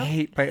 You I know?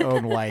 hate my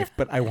own wife,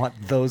 but I want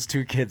those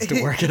two kids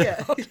to work it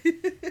out.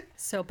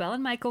 So Belle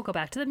and Michael go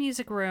back to the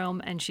music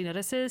room, and she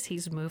notices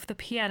he's moved the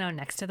piano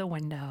next to the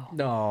window.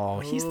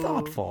 No, he's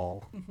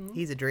thoughtful.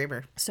 He's a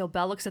dreamer. So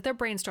Belle looks at their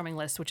brainstorming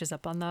list, which is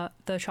up on the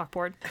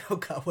chalkboard, Oh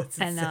God, what's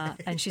this?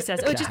 and she says,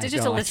 "Oh, it's just a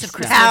don't. list of Just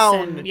Christmas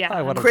town. and yeah,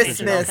 I want and a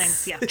traditional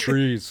Christmas. things." Yeah,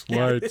 Trees,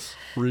 lights,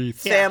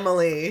 wreaths.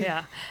 Family.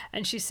 yeah."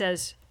 And she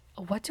says,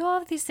 "What do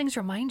all of these things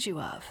remind you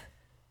of?"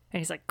 And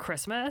he's like,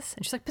 "Christmas."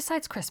 And she's like,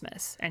 "Besides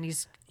Christmas." And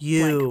he's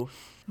You.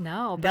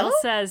 no. Belle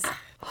says,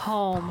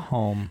 "Home."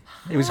 Home.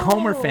 It was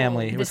home or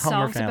family. It The was home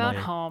or song's family. about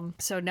home.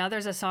 So now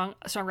there's a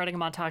songwriting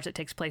montage that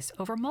takes place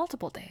over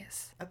multiple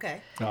days.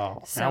 Okay.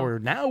 Oh, So-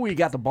 now we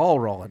got the ball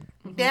rolling.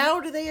 Now,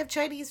 do they have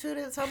Chinese food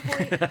at some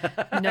point?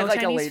 No like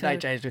Chinese a late night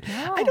food. Chinese food.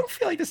 No. I don't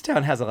feel like this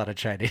town has a lot of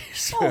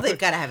Chinese. Oh, they've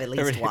got to have at least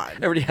everybody, one.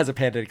 everybody has a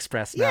Panda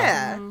Express now.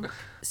 Yeah.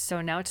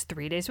 So now it's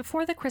 3 days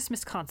before the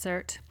Christmas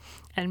concert,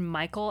 and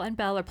Michael and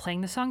Belle are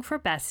playing the song for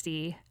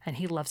Bestie, and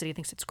he loves it. He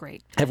thinks it's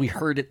great. Have we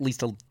heard at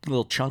least a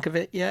little chunk of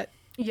it yet?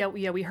 Yeah,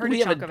 we heard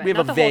We a have chunk of it. we have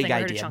Not a the whole vague thing, we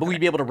heard a idea, chunk but of we'd it.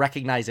 be able to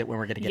recognize it when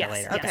we're going to get Yes,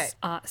 it later. yes.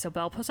 Okay. So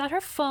Belle pulls out her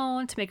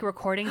phone to make a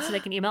recording so they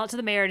can email it to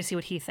the mayor to see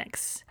what he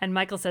thinks. And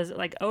Michael says,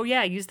 like, oh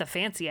yeah, use the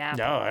fancy app.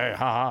 No, hey,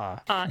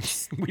 ha.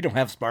 We don't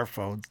have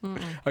smartphones.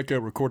 I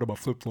can't record on my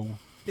flip phone.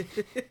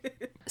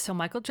 So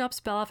Michael drops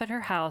Belle off at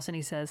her house, and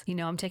he says, you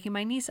know, I'm taking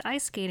my niece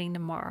ice skating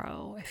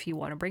tomorrow. If you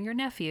want to bring your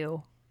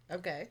nephew.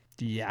 Okay.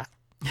 Yeah.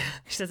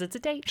 She says it's a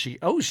date. She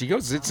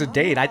goes, it's a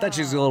date. I thought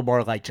she was a little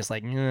more like, just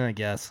like, I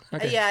guess.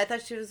 Okay. Yeah, I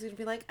thought she was going to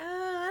be like,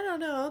 I don't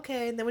know,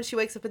 okay. And then when she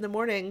wakes up in the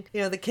morning,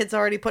 you know, the kid's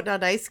already putting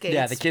on ice skates.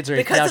 Yeah, the kids are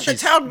now because of the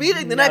she's- town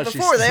meeting the now night she's-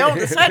 before. They all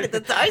decided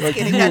that the ice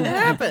skating had to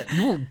happen.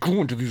 You were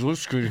going to these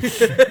ice skating.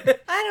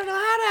 I don't know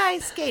how to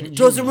ice skate. It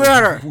doesn't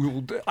matter.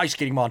 Ice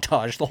skating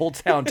montage. The whole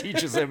town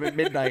teaches them at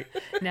midnight.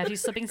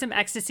 Nephew's slipping some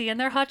ecstasy in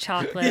their hot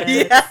chocolate.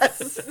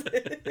 Yes.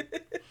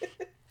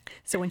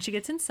 So when she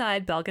gets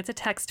inside, Belle gets a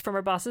text from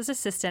her boss's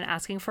assistant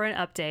asking for an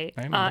update.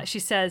 I remember. She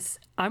says,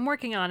 I'm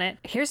working on it.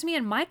 Here's me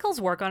and Michael's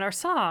work on our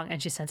song.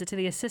 And she sends it to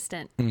the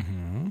assistant.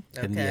 And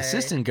the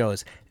assistant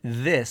goes,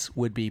 this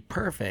would be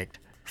perfect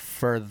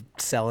for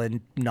selling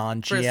For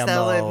non-GMO,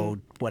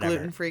 selling whatever.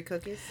 gluten-free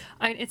cookies.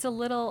 It's a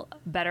little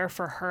better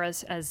for her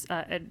as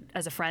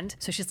a friend.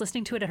 So she's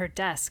listening to it at her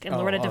desk, and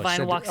Loretta Devine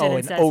so- walks in and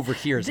and says,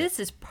 overhears it. "This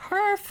is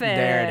perfect."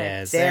 There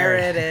it is. There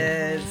it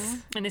is.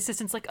 And the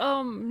assistant's like,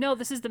 "Oh no,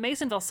 this is the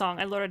Masonville song."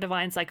 And Loretta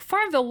Devine's like,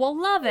 "Farmville will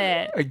love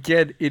it."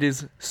 Again, it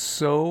is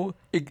so.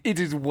 It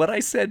is what I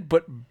said,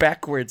 but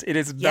backwards. It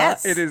is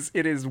Yes. not. It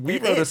is. We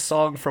It wrote a is.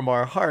 song from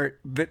our heart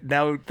that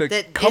now the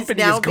That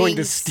company is now is going being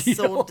to steal.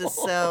 sold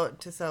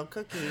to sell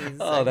cookies.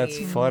 Oh, I that's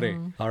mean, funny.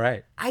 All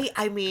right.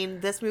 I mean,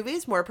 this movie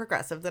is more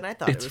progressive than I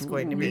thought It's it was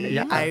going to be.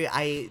 yeah.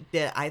 I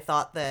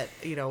thought that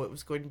it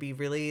was going to be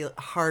really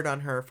hard on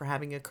her for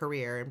having a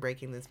career and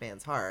breaking this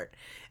man's heart,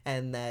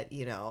 and that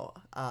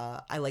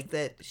I like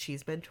that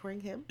she's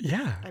mentoring him.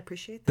 Yeah. I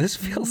appreciate that. This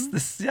feels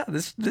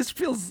this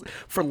feels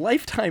for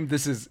Lifetime.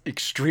 This is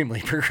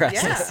extremely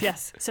progressive. Yeah.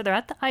 Yes. So they're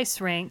at the ice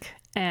rink,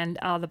 and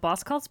the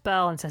boss calls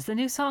Belle and says the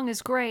new song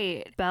is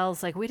great.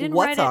 Belle's like, "We didn't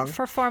What write song? it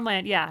for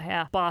farmland."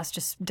 Yeah. Boss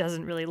just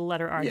doesn't really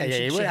let her argue.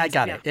 I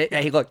got it.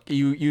 Hey, look,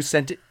 you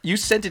sent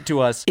it to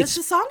us. Does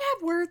the song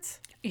have words?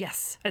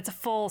 Yes, it's a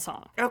full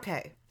song.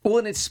 Okay. Well,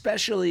 and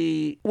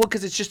especially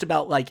because it's just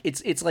about like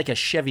it's like a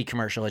Chevy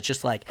commercial. It's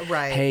just like,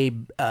 Right. hey,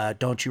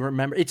 don't you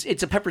remember? It's a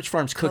Pepperidge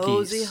Farms cookies.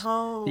 Cozy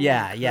home.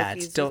 Yeah.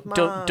 Cookies It's with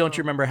don't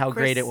you remember how Mom.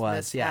 great it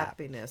was? Christmas Yeah.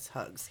 Happiness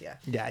hugs. Yeah.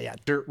 Yeah.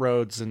 Dirt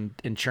roads and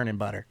churning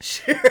butter.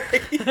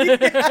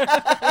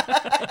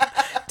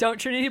 Don't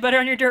churn any butter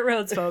on your dirt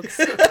roads, folks.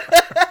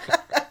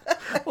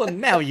 Well,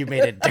 now you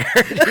made it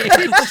dirty.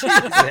 Jesus.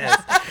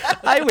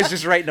 I was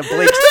just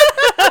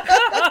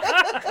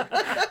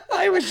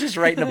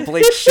writing a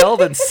Blake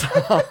Shelton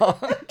song.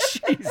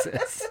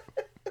 Jesus.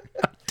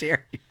 How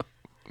dare you?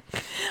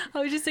 I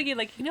was just thinking,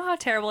 like, you know how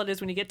terrible it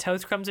is when you get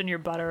toast crumbs in your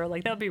butter?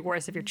 Like, that would be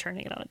worse if you're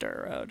churning it on a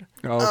dirt road.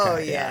 Okay. Oh,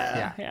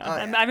 yeah.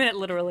 Yeah, I mean it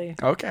literally.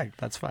 Okay,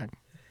 that's fine.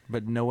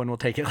 But no one will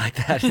take it like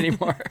that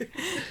anymore.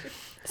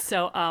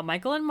 So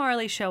Michael and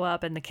Marley show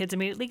up, and the kids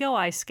immediately go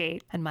ice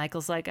skate. And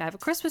Michael's like, "I have a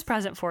Christmas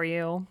present for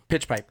you."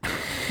 Pitch pipe.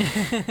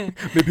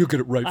 Maybe you'll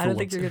get it right I for don't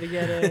once. think you're gonna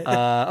get it.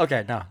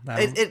 Okay, no.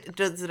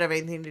 Does it have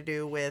anything to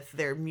do with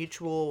their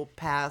mutual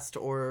past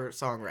or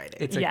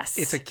songwriting? Yes.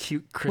 It's a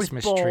cute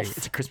Christmas both. tree.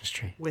 It's a Christmas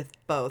tree. With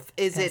both.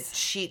 Is it Yes.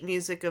 sheet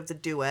music of the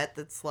duet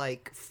that's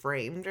like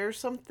framed or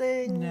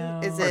something? No.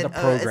 Is Or it the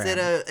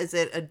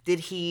program. did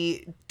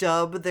he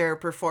dub their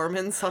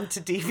performance onto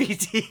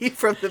DVD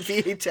from the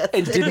VHS?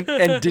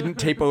 And didn't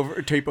tape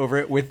over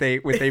it with a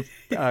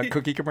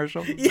cookie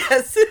commercial.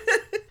 Yes.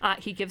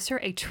 He gives her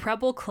a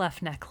treble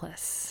clef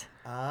necklace.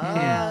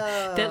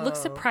 Yeah. That looks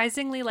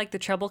surprisingly like the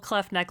treble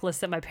clef necklace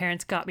that my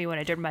parents got me when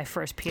I did my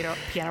first piano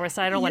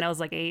recital when I was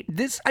like 8.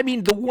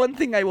 The one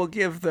thing I will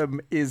give them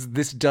is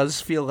this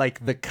does feel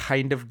like the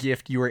kind of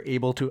gift you were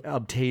able to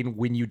obtain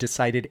when you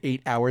decided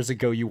 8 hours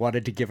ago you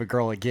wanted to give a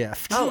girl a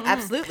gift. Oh,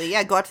 absolutely.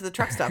 Yeah, go out to the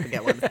truck stop and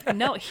get one.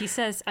 No, he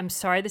says, "I'm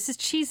sorry, this is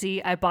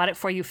cheesy. I bought it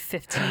for you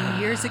 15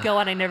 years ago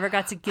and I never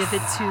got to give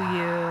it to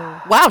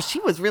you." Wow, she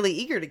was really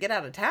eager to get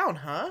out of town,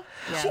 huh?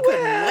 Yeah. She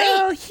couldn't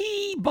Well, wait.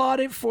 he bought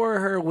it for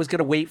her, was going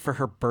to wait for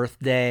her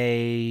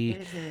birthday,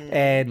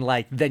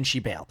 and then she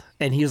bailed.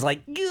 And he was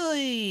like,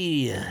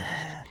 "Gee."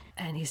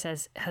 And he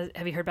says,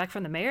 "Have you heard back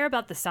from the mayor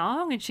about the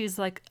song?" And she's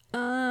like,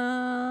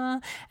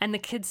 And the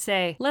kids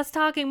say, "Less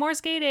talking, more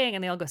skating."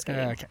 And they all go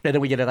skating. Okay. And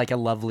then we get a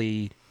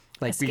lovely,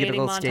 A we get a skating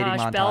little montage. skating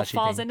montage. Belle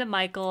falls into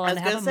Michael and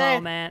they have a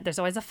moment. There's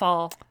always a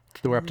fall.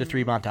 We're up to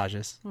 3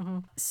 montages.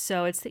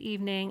 So it's the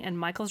evening, and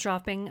Michael's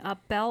dropping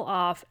Belle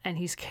off, and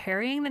he's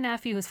carrying the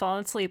nephew who's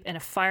fallen asleep in a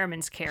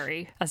fireman's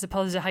carry, as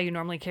opposed to how you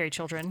normally carry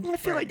children. I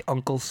feel like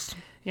uncles.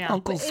 Yeah,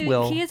 Uncles But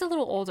will. He is a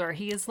little older.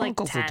 He is like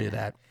Uncles 10. will do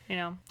that. You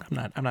know,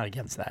 I'm not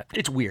against that.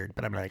 It's weird,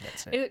 but I'm not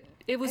against it.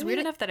 it was weird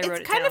enough that I wrote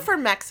it It's kind down. of for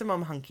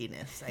maximum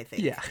hunkiness, I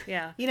think. Yeah.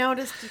 Yeah. You know,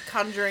 just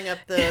conjuring up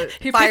the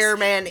He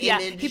fireman picks,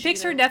 image. Yeah, he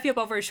picks you her know? nephew up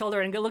over his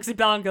shoulder and looks at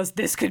Belle and goes,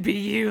 "This could be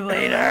you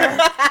later."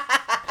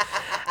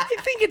 I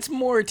think it's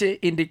more to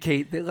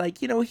indicate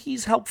that,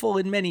 he's helpful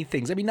in many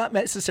things. I mean, not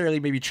necessarily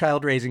maybe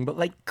child raising, but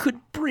could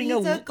bring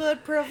He's a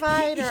good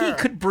provider. He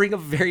could bring a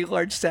very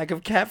large sack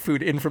of cat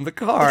food in from the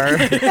car.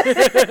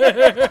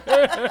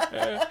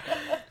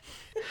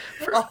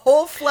 a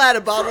whole flat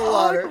of bottled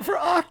water. For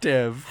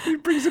Octave. He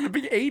brings in a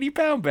big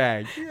 80-pound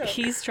bag.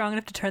 He's strong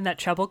enough to turn that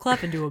treble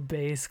clef into a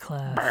bass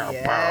clef.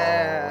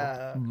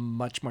 Yeah.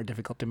 Much more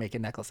difficult to make a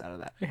necklace out of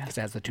that because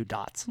it has the 2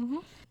 dots.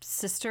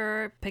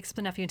 Sister picks up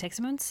the nephew and takes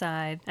him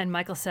inside, and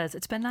Michael says,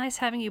 "It's been nice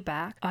having you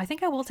back. I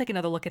think I will take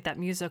another look at that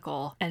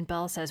musical." And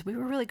Belle says, "We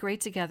were really great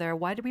together.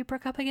 Why did we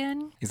break up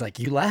again?" He's like,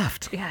 "You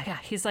laughed." Yeah.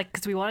 He's like,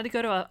 "Because we wanted to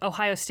go to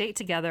Ohio State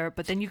together,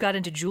 but then you got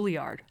into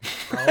Juilliard."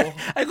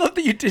 I love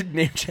that you did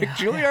name check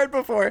Juilliard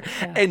before.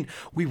 And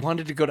we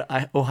wanted to go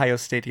to Ohio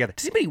State together.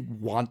 Does anybody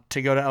want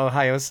to go to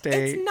Ohio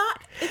State?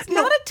 It's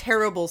not a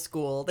terrible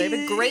school. They have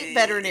a great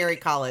veterinary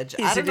college.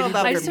 I don't know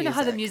about I her just don't know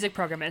how the music. music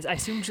program is. I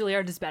assume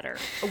Juilliard is better.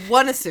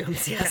 One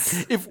assumes,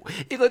 yes. If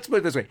let's put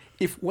it this way,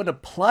 if one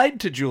applied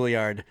to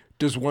Juilliard,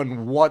 does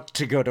one want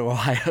to go to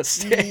Ohio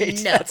State?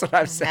 No, That's what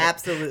I'm saying.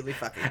 absolutely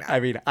fucking not. I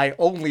mean, I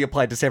only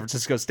applied to San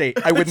Francisco State.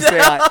 I wouldn't say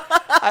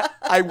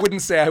I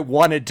wouldn't say I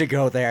wanted to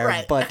go there,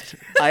 Right. but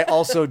I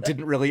also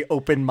didn't really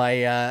open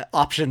my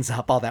options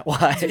up all that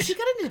wide. So she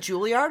got into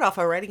Juilliard off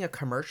of writing a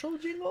commercial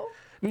jingle?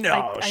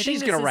 No, I think she's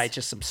this gonna is- write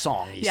just some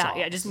songs.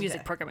 Yeah, just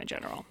music program in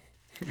general.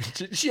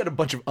 She had a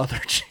bunch of other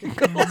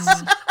jingles.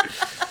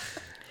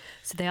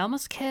 So they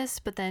almost kiss,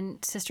 but then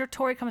Sister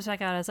Tori comes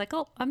back out. I was like,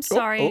 "Oh, I'm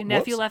sorry,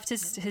 nephew whoops.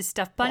 left his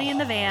stuffed bunny in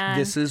the van."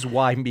 This is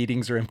why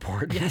meetings are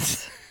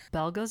important.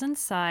 Belle goes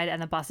inside,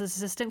 and the boss's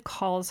assistant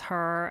calls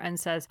her and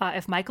says,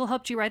 "If Michael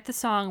helped you write the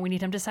song, we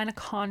need him to sign a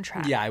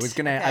contract." Yeah, I was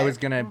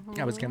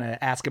gonna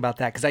ask about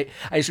that because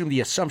I assume the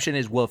assumption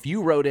is, well, if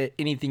you wrote it,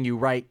 anything you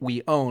write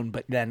we own.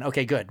 But then,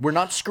 okay, good. We're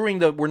not screwing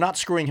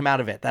him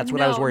out of it. That's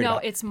what I was worried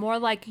about. No, it's more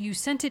like you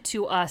sent it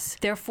to us,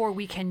 therefore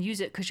we can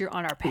use it because you're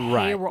on our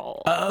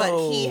payroll.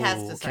 But he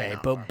has to sign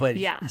Okay, off. but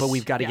Yes,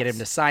 we've got to get yes. him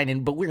to sign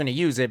in. But we're gonna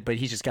use it. But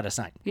he's just got to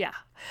sign. Yeah.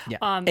 Yeah,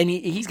 and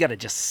he's got to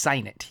just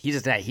sign it.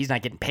 He's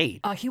not getting paid.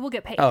 He will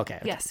get paid. Oh,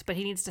 okay. Yes, but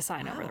he needs to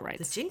sign over the The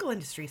rights. jingle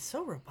industry is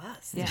so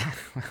robust. Yeah.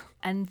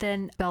 And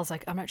then Belle's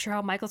like, "I'm not sure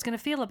how Michael's going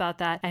to feel about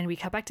that." And we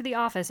cut back to the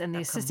office, and the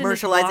assistant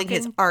is Commercializing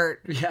his walking-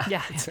 art.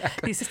 Yeah,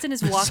 the assistant is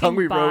song walking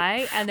we wrote.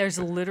 by, and there's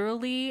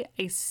literally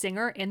a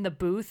singer in the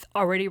booth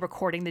already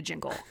recording the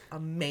jingle.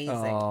 Amazing.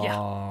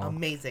 Yeah.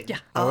 Amazing. Yeah.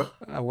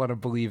 I want to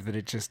believe that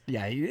it just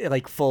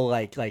like full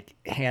like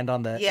hand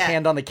on the Yeah.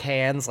 hand on the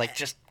cans, like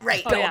just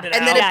Right. Oh, yeah. And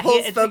then it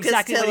pulls it's focus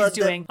exactly to what he's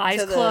the- doing. Eyes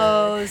to the-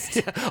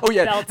 closed. Oh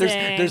yeah, belting.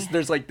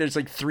 there's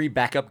like three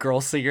backup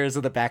girl singers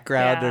in the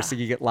background. Yeah. They're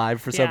singing it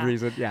live for some Yeah.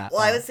 reason. Yeah. Well,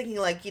 I was thinking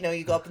like,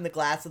 you go up in the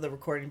glass of the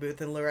recording booth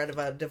and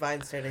Loretta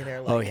Devine standing there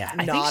like Oh, yeah. I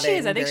think she nodding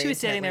is. I think very she was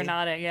sitting there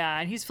intently. nodding. Yeah,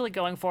 and he's fully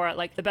going for it.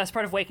 Like the best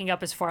part of waking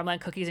up is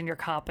farmland cookies in your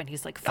cup, and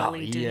he's like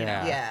fully doing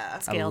yeah. Yeah.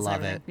 scales I and love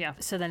everything. it. Yeah.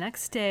 So the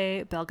next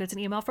day, Belle gets an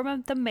email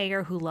from the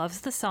mayor who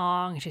loves the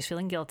song, and she's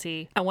feeling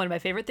guilty. And one of my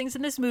favorite things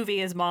in this movie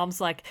is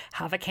Mom's like,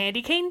 "Have a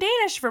candy cane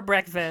Danish for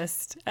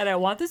breakfast, and I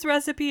want this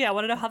recipe. I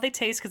want to know how they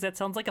taste because it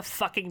sounds like a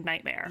fucking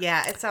nightmare."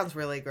 Yeah, it sounds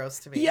really gross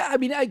to me. Yeah, I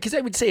mean, because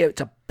I would say it's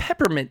a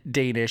peppermint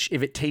Danish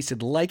if it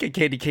tasted like a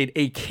candy cane.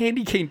 A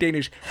candy cane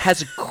Danish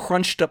has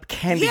crunched up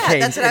candy Yeah,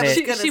 canes that's what in I was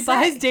it. gonna She say.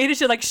 buys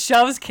Danish and like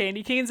shoves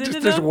candy canes into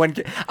Just, there's them. one.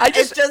 I It's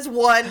just. just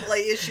one,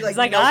 like, is she like, It's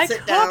like, melts I it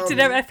cooked, down?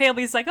 and my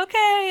family's like,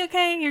 okay,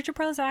 here's your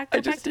Prozac. Go I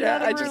back just, to the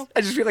other I room.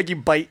 just feel like you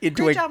bite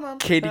into Great a job, Mom.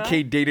 candy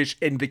cane Danish,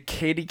 and the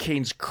candy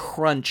canes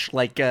crunch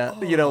like like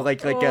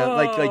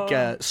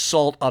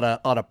salt on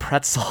a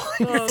pretzel.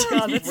 Oh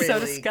god, that's so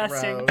Really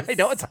disgusting. gross. I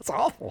know it sounds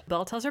awful.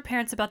 Belle tells her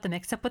parents about the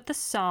mix-up with the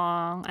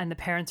song, and the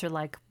parents are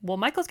like, "Well,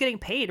 Michael's getting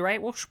paid,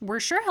 right? Well, we're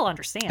sure he'll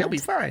understand. He'll be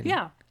fine.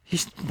 Yeah." He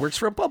works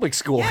for a public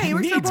school. Yeah, he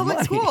works for a needs public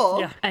money. school.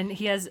 Yeah, and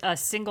he has a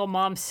single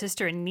mom,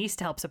 sister, and niece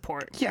to help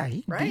support. Yeah,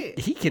 Right.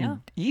 he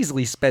can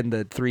easily spend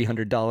the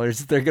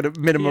 $300 they're gonna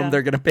minimum Yeah.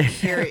 they're gonna pay.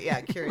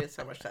 Curious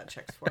how much that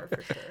checks for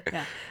sure.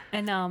 Yeah,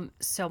 and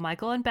so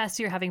Michael and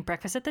Bessie are having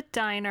breakfast at the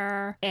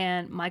diner,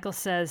 and Michael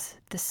says,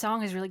 "This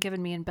song has really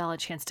given me and Belle a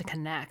chance to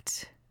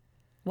connect.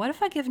 What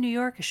if I give New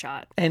York a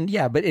shot?" And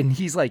and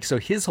he's like, so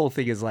his whole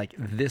thing is like,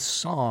 this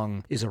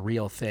song is a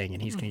real thing,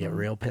 and he's gonna get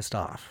real pissed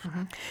off.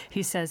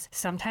 He says,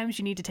 "Sometimes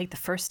you need to take the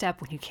first step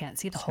when you can't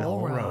see the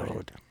whole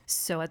road."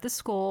 So at the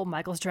school,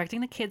 Michael's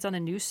directing the kids on a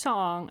new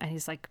song, and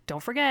he's like,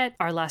 "Don't forget,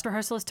 our last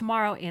rehearsal is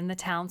tomorrow in the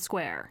town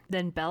square."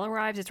 Then Belle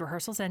arrives as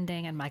rehearsal's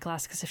ending, and Michael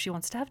asks us if she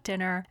wants to have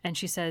dinner, and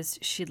she says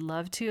she'd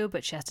love to,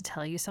 but she has to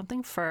tell you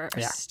something first.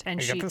 Yeah, And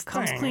I got she this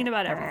comes thing. clean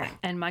about everything.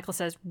 And Michael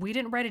says, "We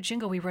didn't write a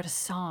jingle, we wrote a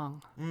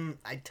song."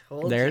 I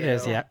told There you. it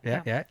is.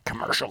 Yeah.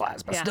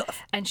 Commercialize my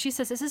stuff. And she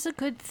says, "This is a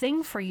good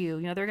thing for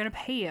you. They're going to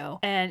pay you."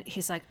 And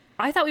he's like,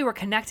 "I thought we were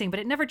connecting, but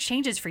it never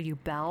changes for you,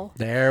 Belle.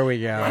 There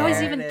we go. I was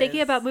There even it thinking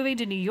is. about moving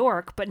to New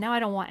York, but now I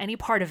don't want any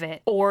part of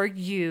it or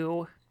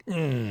you."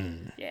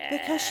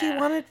 Because she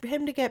wanted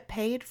him to get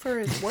paid for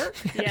his work.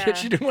 Yeah.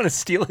 She didn't want to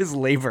steal his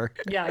labor.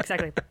 Yeah,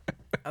 exactly.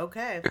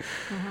 Okay.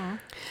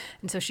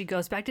 And so she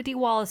goes back to Dee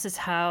Wallace's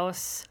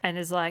house and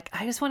is like,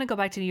 "I just want to go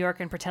back to New York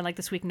and pretend like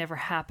this week never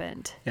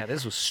happened. Yeah,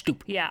 this was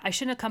stupid. Yeah, I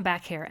shouldn't have come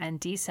back here." And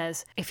Dee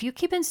says, "If you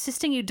keep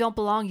insisting you don't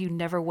belong, you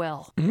never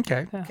will."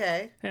 Okay.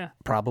 Okay. Yeah.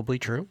 Probably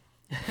true.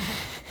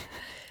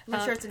 I'm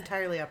not sure it's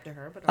entirely up to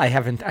her, but I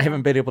haven't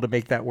been able to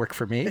make that work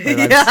for me. But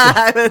yeah,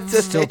 I'm I was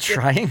just still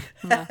trying.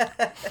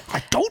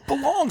 I don't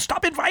belong.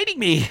 Stop inviting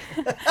me.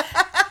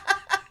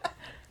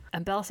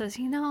 And Belle says,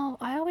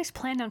 "I always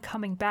planned on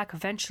coming back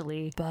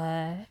eventually,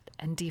 but..."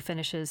 And Dee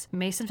finishes,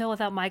 "Masonville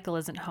without Michael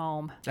isn't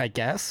home." I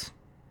guess.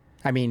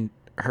 I mean,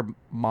 her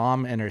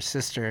mom and her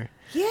sister.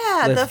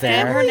 Yeah, live the there.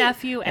 And her family.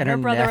 nephew, and her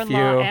her brother-in-law,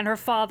 nephew. and her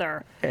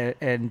father,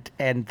 And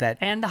that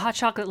and the hot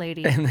chocolate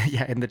lady, and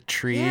the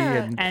tree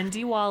Yeah. and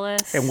Dee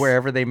Wallace, and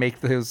wherever they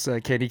make those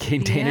candy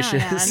cane danishes.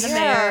 Yeah, and the Yeah.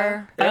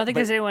 mayor. I don't think but-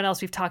 there's anyone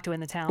else we've talked to in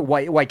the town.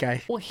 White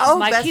guy. Well, Oh,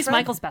 best he's friend?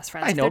 Michael's best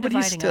friend. I know, They're but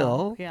he's dividing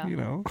still, up. Yeah. you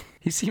know,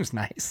 he seems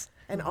nice.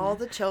 And all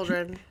the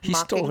children He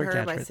stole mocking her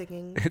her by catchphrase.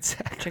 singing,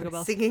 Exactly. Jingle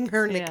bells. singing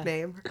her Yeah.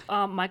 nickname.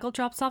 Michael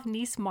drops off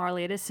niece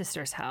Marley at his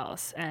sister's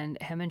house, and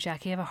him and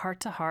Jackie have a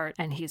heart-to-heart,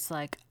 and he's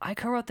like, I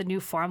co-wrote the new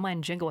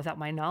Farmland jingle without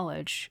my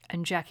knowledge.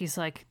 And Jackie's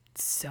like,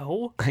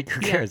 so? Like,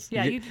 who cares?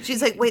 Yeah, You- you,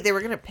 She's like, wait, they were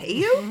going to pay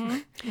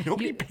you?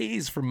 Nobody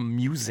pays for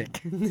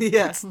music.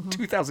 Yes.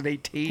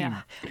 2018.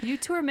 yeah. You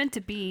two are meant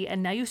to be,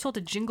 and now you sold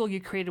a jingle you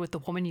created with the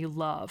woman you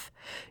love.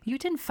 You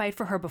didn't fight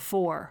for her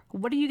before.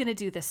 What are you going to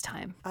do this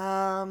time?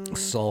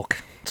 Sulk.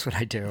 That's what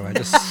I do. I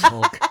just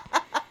sulk.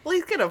 Well,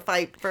 he's going to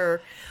fight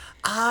for...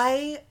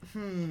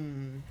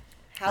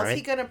 How's he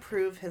Right. going to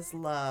prove his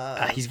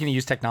love? He's going to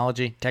use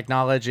technology.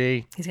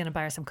 Technology. He's going to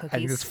buy her some I think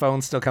cookies. his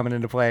phone's still coming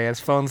into play.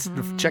 His phone's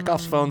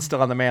Chekhov's phone's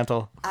still on the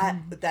mantle.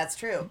 That's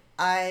true.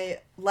 I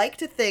like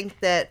to think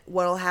that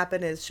what'll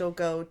happen is she'll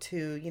go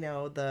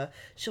to,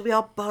 she'll be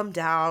all bummed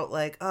out,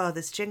 like, oh,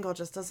 this jingle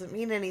just doesn't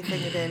mean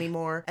anything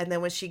anymore. And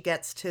then when she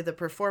gets to the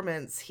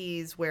performance,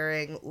 he's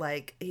wearing,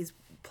 like, he's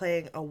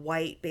playing a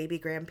white baby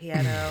grand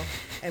piano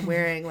and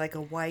wearing like a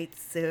white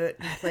suit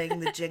and playing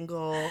the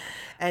jingle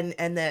and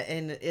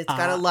it's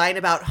got a line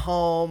about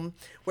home,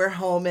 where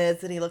home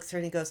is, and he looks at her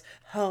and he goes,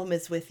 home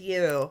is with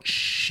you.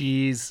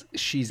 She's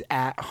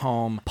at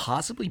home,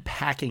 possibly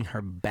packing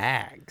her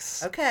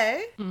bags.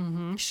 Okay.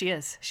 She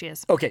is.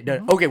 Okay,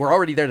 no, okay, we're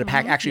already there to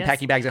pack. Actually, Yes.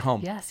 packing bags at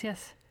home. Yes.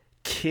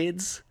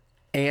 Kids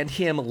and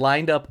him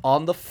lined up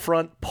on the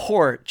front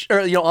porch, or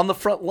on the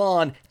front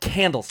lawn.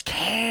 Candles.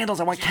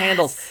 I want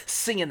candles.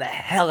 Singing the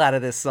hell out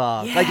of this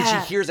song. Like, and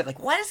Yeah. she hears it, like,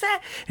 what is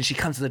that? And she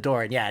comes to the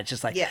door, and it's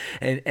just like, Yeah.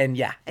 and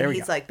yeah, there And we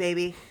he's go. like,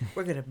 baby,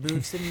 we're gonna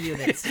move some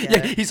units Yeah,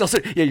 together.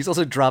 he's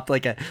also dropped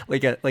like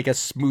a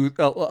smooth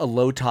a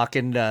low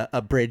talking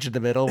a bridge in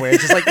the middle where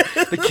it's just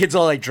like the kids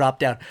all like drop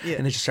down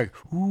and they just start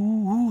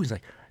ooh. He's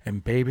like,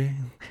 and baby,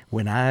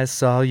 when I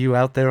saw you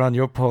out there on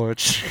your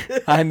porch,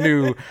 I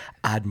knew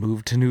I'd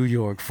move to New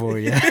York for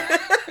you.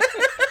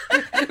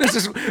 This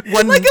is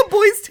one Like a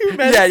Boys II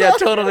Men yeah, song.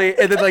 totally.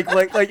 And then like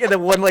and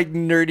then one like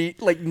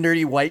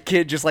nerdy white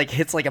kid just like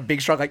hits like a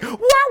big strong like wah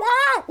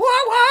wah wah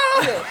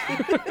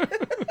wah.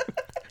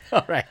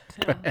 All right.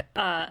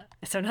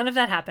 So none of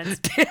that happens.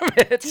 Damn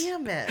it.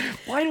 Damn it.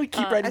 Why do we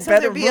keep writing I thought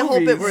better there'd be a whole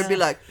bit where movies? it'd be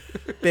like,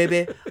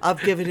 baby,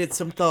 I've given it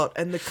some thought,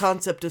 and the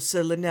concept of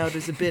selling out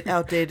is a bit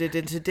outdated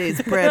in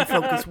today's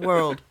brand-focused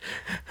world.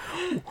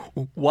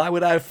 Why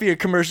would I fear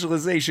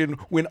commercialization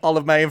when all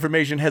of my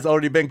information has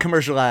already been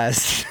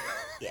commercialized?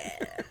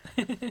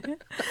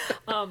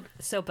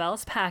 So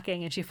Belle's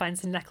packing, and she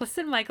finds the necklace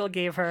that Michael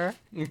gave her.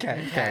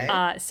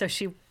 Okay. So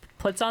she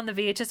puts on the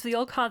VHS of the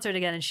old concert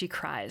again, and she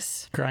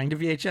cries. Crying to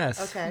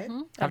VHS. Okay.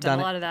 I've done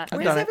a lot of that. I've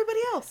Where's done it. everybody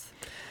else?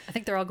 I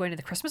think they're all going to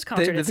the Christmas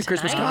concert. It's a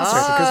Christmas tonight. concert.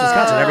 It's a Christmas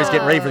concert. Everybody's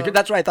getting ready for the.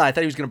 That's what I thought. I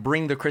thought he was going to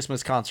bring the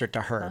Christmas concert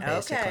to her,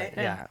 basically. Okay.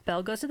 Yeah.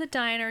 Belle goes to the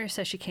diner,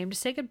 says she came to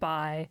say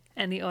goodbye,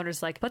 and the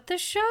owner's like, "But the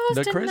show's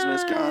The tonight."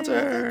 Christmas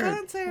concert.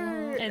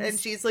 Concert. And- And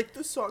she's like,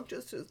 the song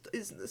just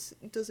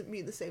doesn't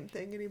mean the same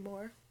thing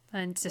anymore.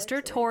 And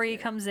Sister Tori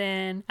comes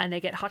in, and they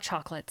get hot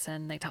chocolates,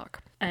 and they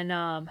talk. And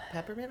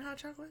Peppermint hot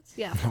chocolates?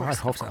 yeah, of Oh, I course,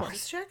 hope of so. course.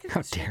 Just checking.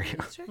 How just dare checking, you.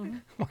 just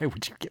checking. Why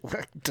would you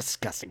get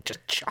disgusting? Just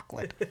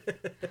chocolate.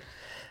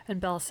 And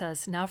Belle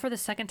says, "Now for the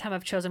second time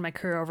I've chosen my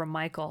career over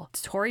Michael."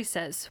 Tori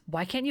says,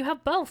 "Why can't you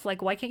have both?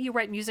 Like, why can't you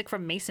write music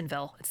from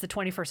Masonville? It's the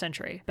 21st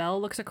century." Belle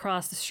looks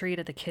across the street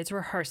at the kids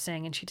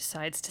rehearsing, and she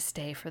decides to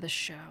stay for the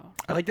show.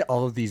 I like that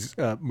all of these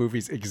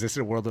movies exist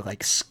in a world that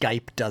like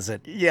Skype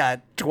doesn't. Yeah,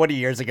 20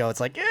 years ago, it's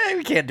like,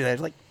 we can't do that.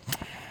 It's like,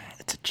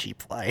 it's a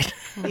cheap flight,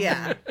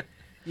 Yeah.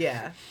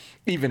 Yeah.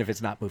 even if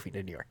it's not moving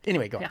to New York.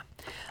 Anyway, go on.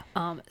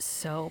 Yeah.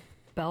 So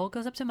Belle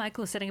goes up to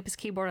Michael, who's setting up his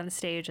keyboard on the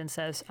stage, and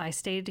says, "I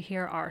stayed to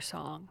hear our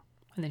song."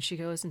 And then she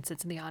goes and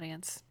sits in the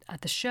audience.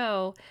 At the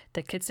show,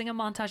 the kids sing a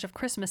montage of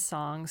Christmas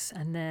songs,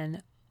 and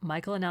then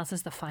Michael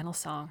announces the final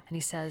song. And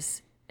he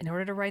says, in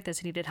order to write this,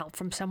 he needed help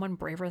from someone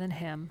braver than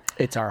him.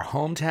 It's our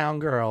hometown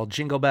girl,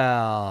 Jingle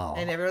Bell.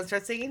 And everyone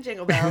starts singing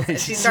Jingle Bells, and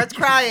she starts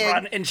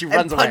crying. and she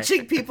runs away.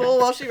 punching people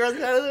while she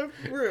runs out of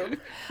the room.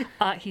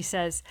 He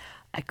says,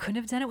 "I couldn't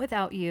have done it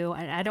without you,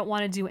 and I don't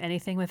want to do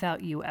anything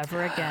without you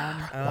ever again."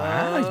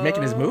 Wow, he's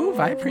making his move.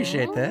 I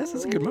appreciate this.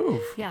 It's a good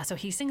move. Yeah, so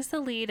he sings the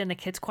lead, and the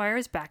kids' choir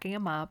is backing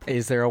him up.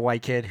 Is there a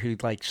white kid who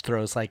like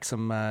throws like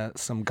some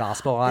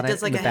gospel on it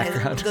Does like in the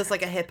background? does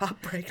like a hip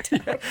hop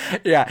breakdown.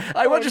 Yeah,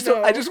 I want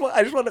no. I just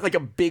want like a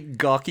big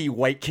gawky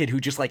white kid who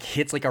just like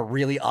hits like a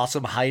really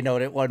awesome high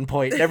note at one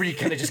point. And everybody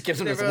kind of just gives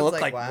him this Everyone's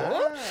look like, wow.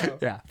 what?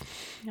 Yeah.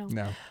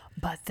 No.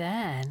 But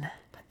then...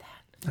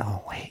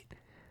 Oh wait.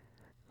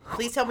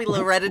 Please tell me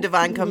Loretta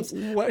Devine comes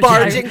What?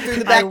 barging through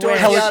the back door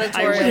of the wish.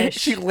 auditorium. I wish.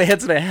 She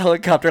lands in a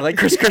helicopter like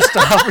Chris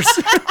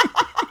Christopherson.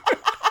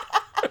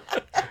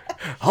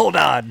 Hold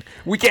on.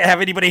 We can't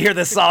have anybody hear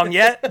this song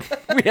yet.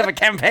 We have a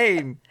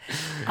campaign.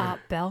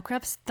 Belle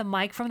grabs the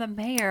mic from the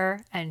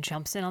mayor and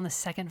jumps in on the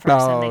second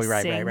verse, and they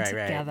sing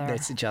together.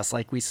 It's just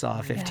like we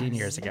saw 15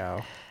 years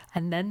ago.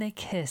 And then they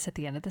kiss at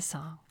the end of the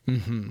song.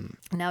 Mm-hmm.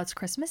 Now it's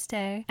Christmas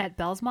Day. At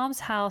Belle's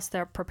mom's house,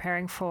 they're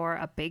preparing for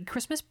a big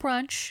Christmas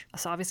brunch.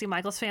 So obviously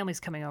Michael's family's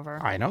coming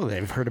over. I know.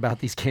 They've heard about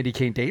these candy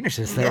cane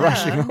danishes. They're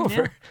rushing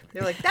over. Yeah.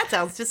 They're like, that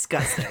sounds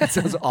disgusting. That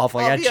sounds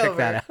awful. I gotta check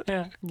that out.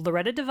 Yeah.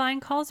 Loretta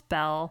Devine calls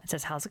Belle and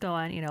says, how's it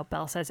going? You know,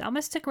 Belle says, I'm going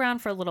to stick around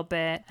for a little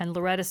bit. And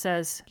Loretta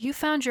says, you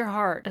found your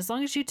heart. As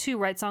long as you two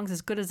write songs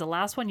as good as the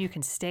last one, you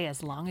can stay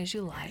as long as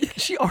you like.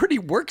 She already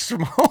works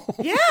from home.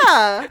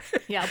 Yeah.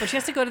 Yeah, but she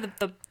has to go to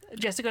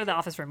the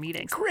office for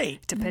meetings.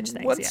 Great. To pitch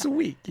things. Once a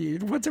week.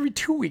 Once every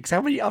 2 weeks.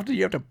 How many often do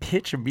you have to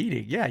pitch a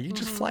meeting? Yeah, you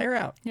just fly her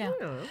out. Yeah.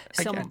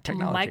 So Again,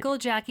 technology. Michael,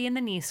 Jackie, and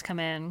the niece come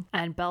in,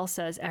 and Belle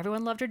says,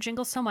 everyone loved her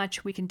jingle so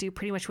much, we can do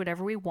pretty much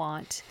whatever we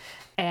want.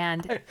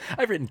 And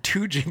I've written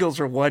 2 jingles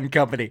for one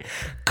company.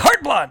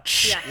 Carte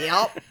blanche.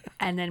 Yep.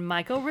 and then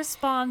Michael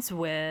responds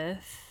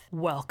with,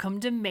 welcome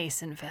to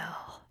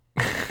Masonville.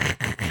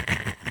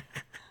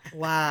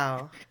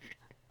 Wow.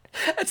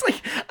 It's like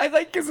I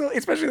like, 'cause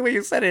especially the way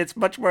you said it. It's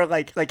much more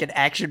like an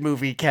action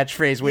movie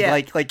catchphrase when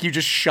Yeah. like you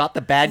just shot the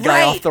bad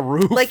guy off the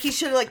roof. Like he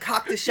should have like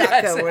cocked the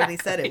shotgun Yes, when he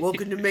said it.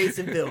 Welcome to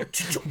Masonville.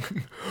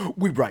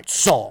 We write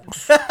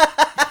songs.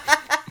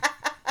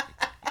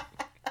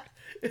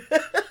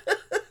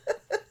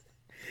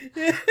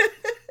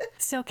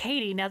 So,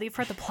 Katie, now that you've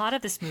heard the plot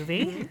of this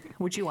movie,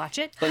 would you watch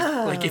it?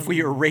 Like if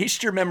we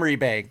erased your memory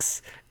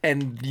banks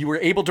and you were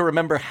able to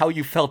remember how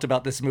you felt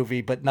about this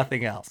movie, but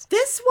nothing else.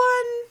 This one,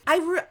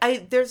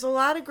 there's a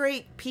lot of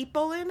great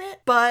people in it,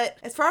 but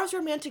as far as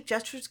romantic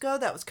gestures go,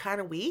 that was kind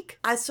of weak.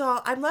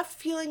 I'm left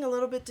feeling a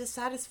little bit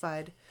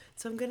dissatisfied.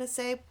 So I'm gonna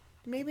say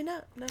maybe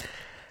not. No.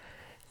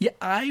 Yeah,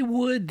 I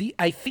would.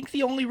 I think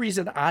the only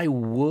reason I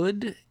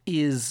would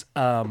is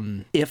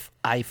if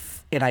I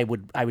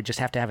would just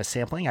have to have a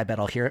sampling. I bet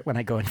I'll hear it when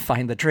I go and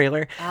find the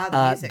trailer.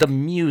 The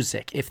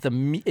music.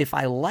 If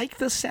I like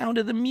the sound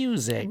of the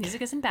music,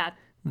 Music isn't bad.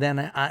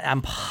 then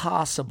I'm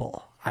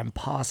possible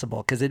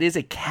because it is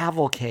a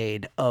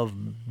cavalcade of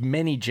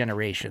many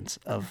generations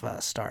of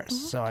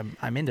stars. So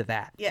I'm into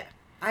that. Yeah,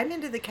 I'm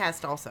into the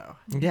cast also.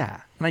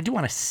 Yeah, and I do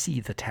want to see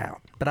the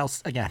town, but I'll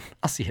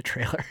see a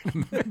trailer.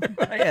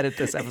 I edit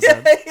this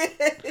episode,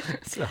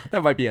 so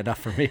that might be enough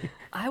for me.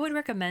 I would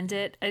recommend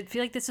it. I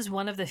feel like this is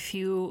one of the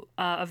few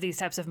of these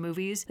types of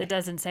movies that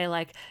doesn't say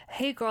like,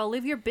 hey girl,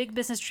 leave your big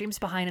business dreams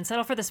behind and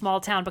settle for the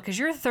small town because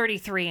you're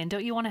 33 and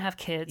don't you want to have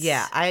kids?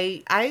 Yeah,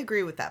 I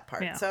agree with that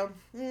part. Yeah. So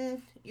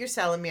you're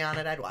selling me on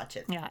it. I'd watch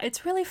it. Yeah,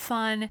 it's really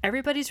fun.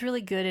 Everybody's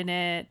really good in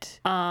it.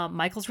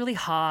 Michael's really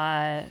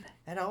hot.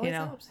 That always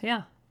helps.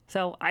 Yeah.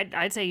 So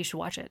I'd say you should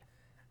watch it.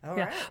 All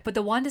Yeah. right. But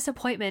the one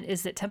disappointment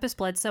is that Tempest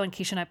Bledsoe and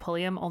Keisha Knight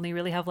Pulliam only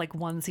really have like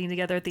one scene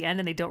together at the end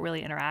and they don't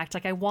really interact.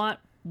 Like I want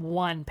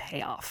one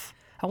payoff.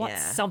 I want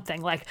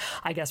something like,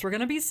 I guess we're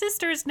going to be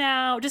sisters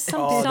now. Just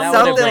something that would've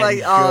Something been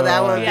like, oh,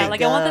 that would yeah, be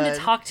like I want them to good.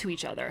 talk to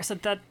each other. So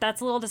that's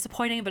a little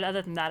disappointing, but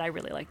other than that, I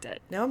really liked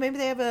it. No, maybe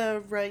they have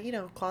a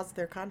clause in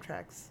their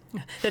contracts.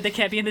 That they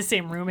can't be in the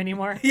same room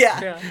anymore.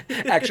 Yeah.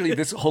 Actually,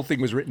 this whole thing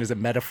was written as a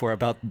metaphor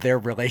about their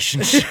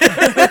relationship.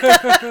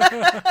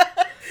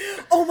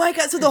 Oh my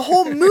God! So the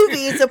whole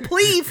movie is a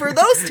plea for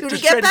those two to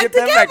Just trying get to back get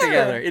them together. back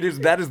together.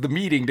 That is the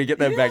meeting to get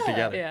them back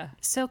together. Yeah.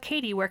 So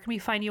Katie, where can we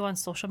find you on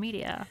social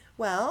media?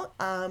 Well,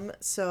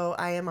 so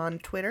I am on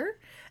Twitter.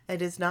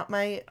 It is not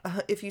my.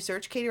 If you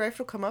search Katie Reif,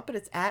 it'll come up, but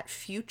it's at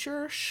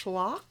Future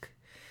Schlock,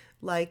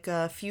 like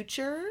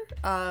Future,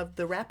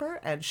 the rapper,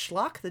 and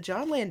Schlock, the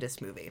John Landis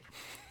movie.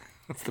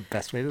 That's the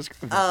best way to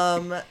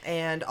describe it.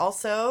 And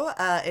also,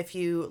 if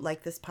you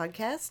like this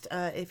podcast,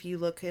 if you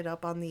look it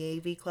up on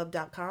the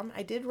avclub.com,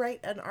 I did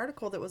write an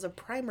article that was a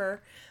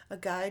primer, a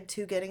guide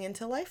to getting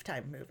into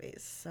Lifetime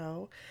movies.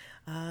 So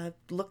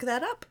look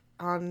that up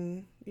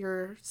on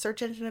your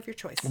search engine of your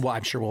choice. Well,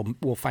 I'm sure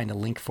we'll find a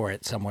link for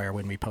it somewhere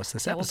when we post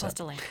this Yeah, we'll episode. post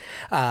a link.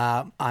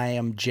 I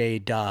am J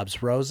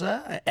Dobbs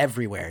Rosa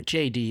everywhere.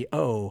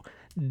 JDOBBSROSA.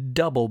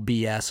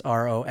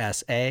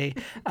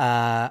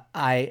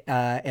 I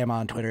am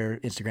on Twitter,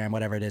 Instagram,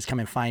 whatever it is. Come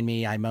and find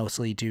me. I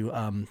mostly do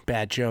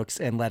bad jokes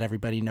and let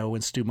everybody know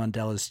when Stu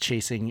Mundell is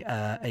chasing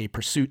a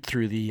pursuit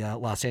through the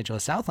Los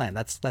Angeles Southland.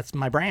 That's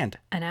my brand.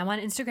 And I'm on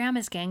Instagram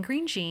as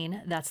Gangrene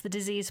Jean. That's the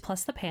disease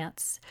plus the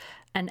pants.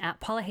 And at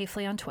Paula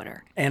Hafley on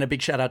Twitter. And a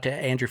big shout out to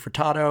Andrew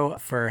Furtado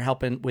for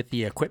helping with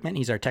the equipment.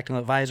 He's our technical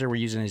advisor. We're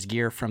using his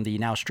gear from the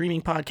Now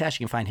Streaming podcast.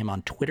 You can find him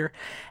on Twitter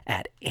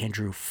at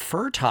Andrew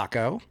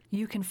Furtaco.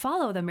 You can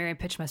follow the Mary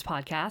Pitchmas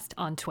podcast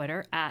on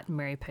Twitter at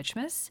Mary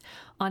Pitchmas,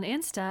 on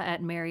Insta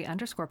at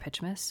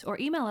Mary_Pitchmas, or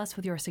email us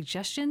with your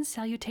suggestions,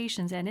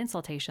 salutations, and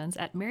insultations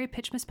at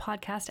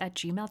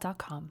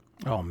marypitchmaspodcast@gmail.com.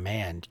 Oh,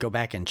 man. Go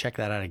back and check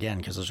that out again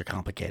because those are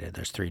complicated.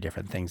 There's 3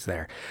 different things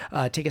there.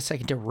 Take a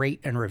second to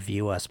rate and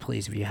review us,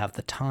 please, if you have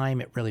the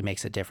time. It really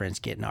makes a difference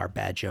getting our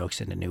bad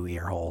jokes into new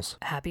ear holes.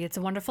 Happy It's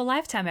a Wonderful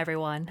Lifetime,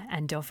 everyone.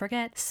 And don't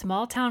forget,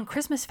 small town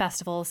Christmas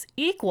festivals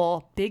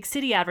equal big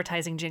city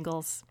advertising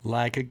jingles.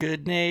 Like a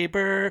good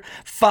neighbor,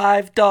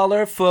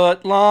 $5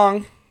 foot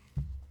long.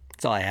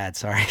 That's all I had,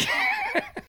 sorry.